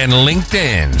 Twitter, and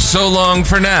LinkedIn. So long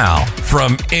for now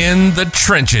from In the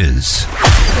Trenches.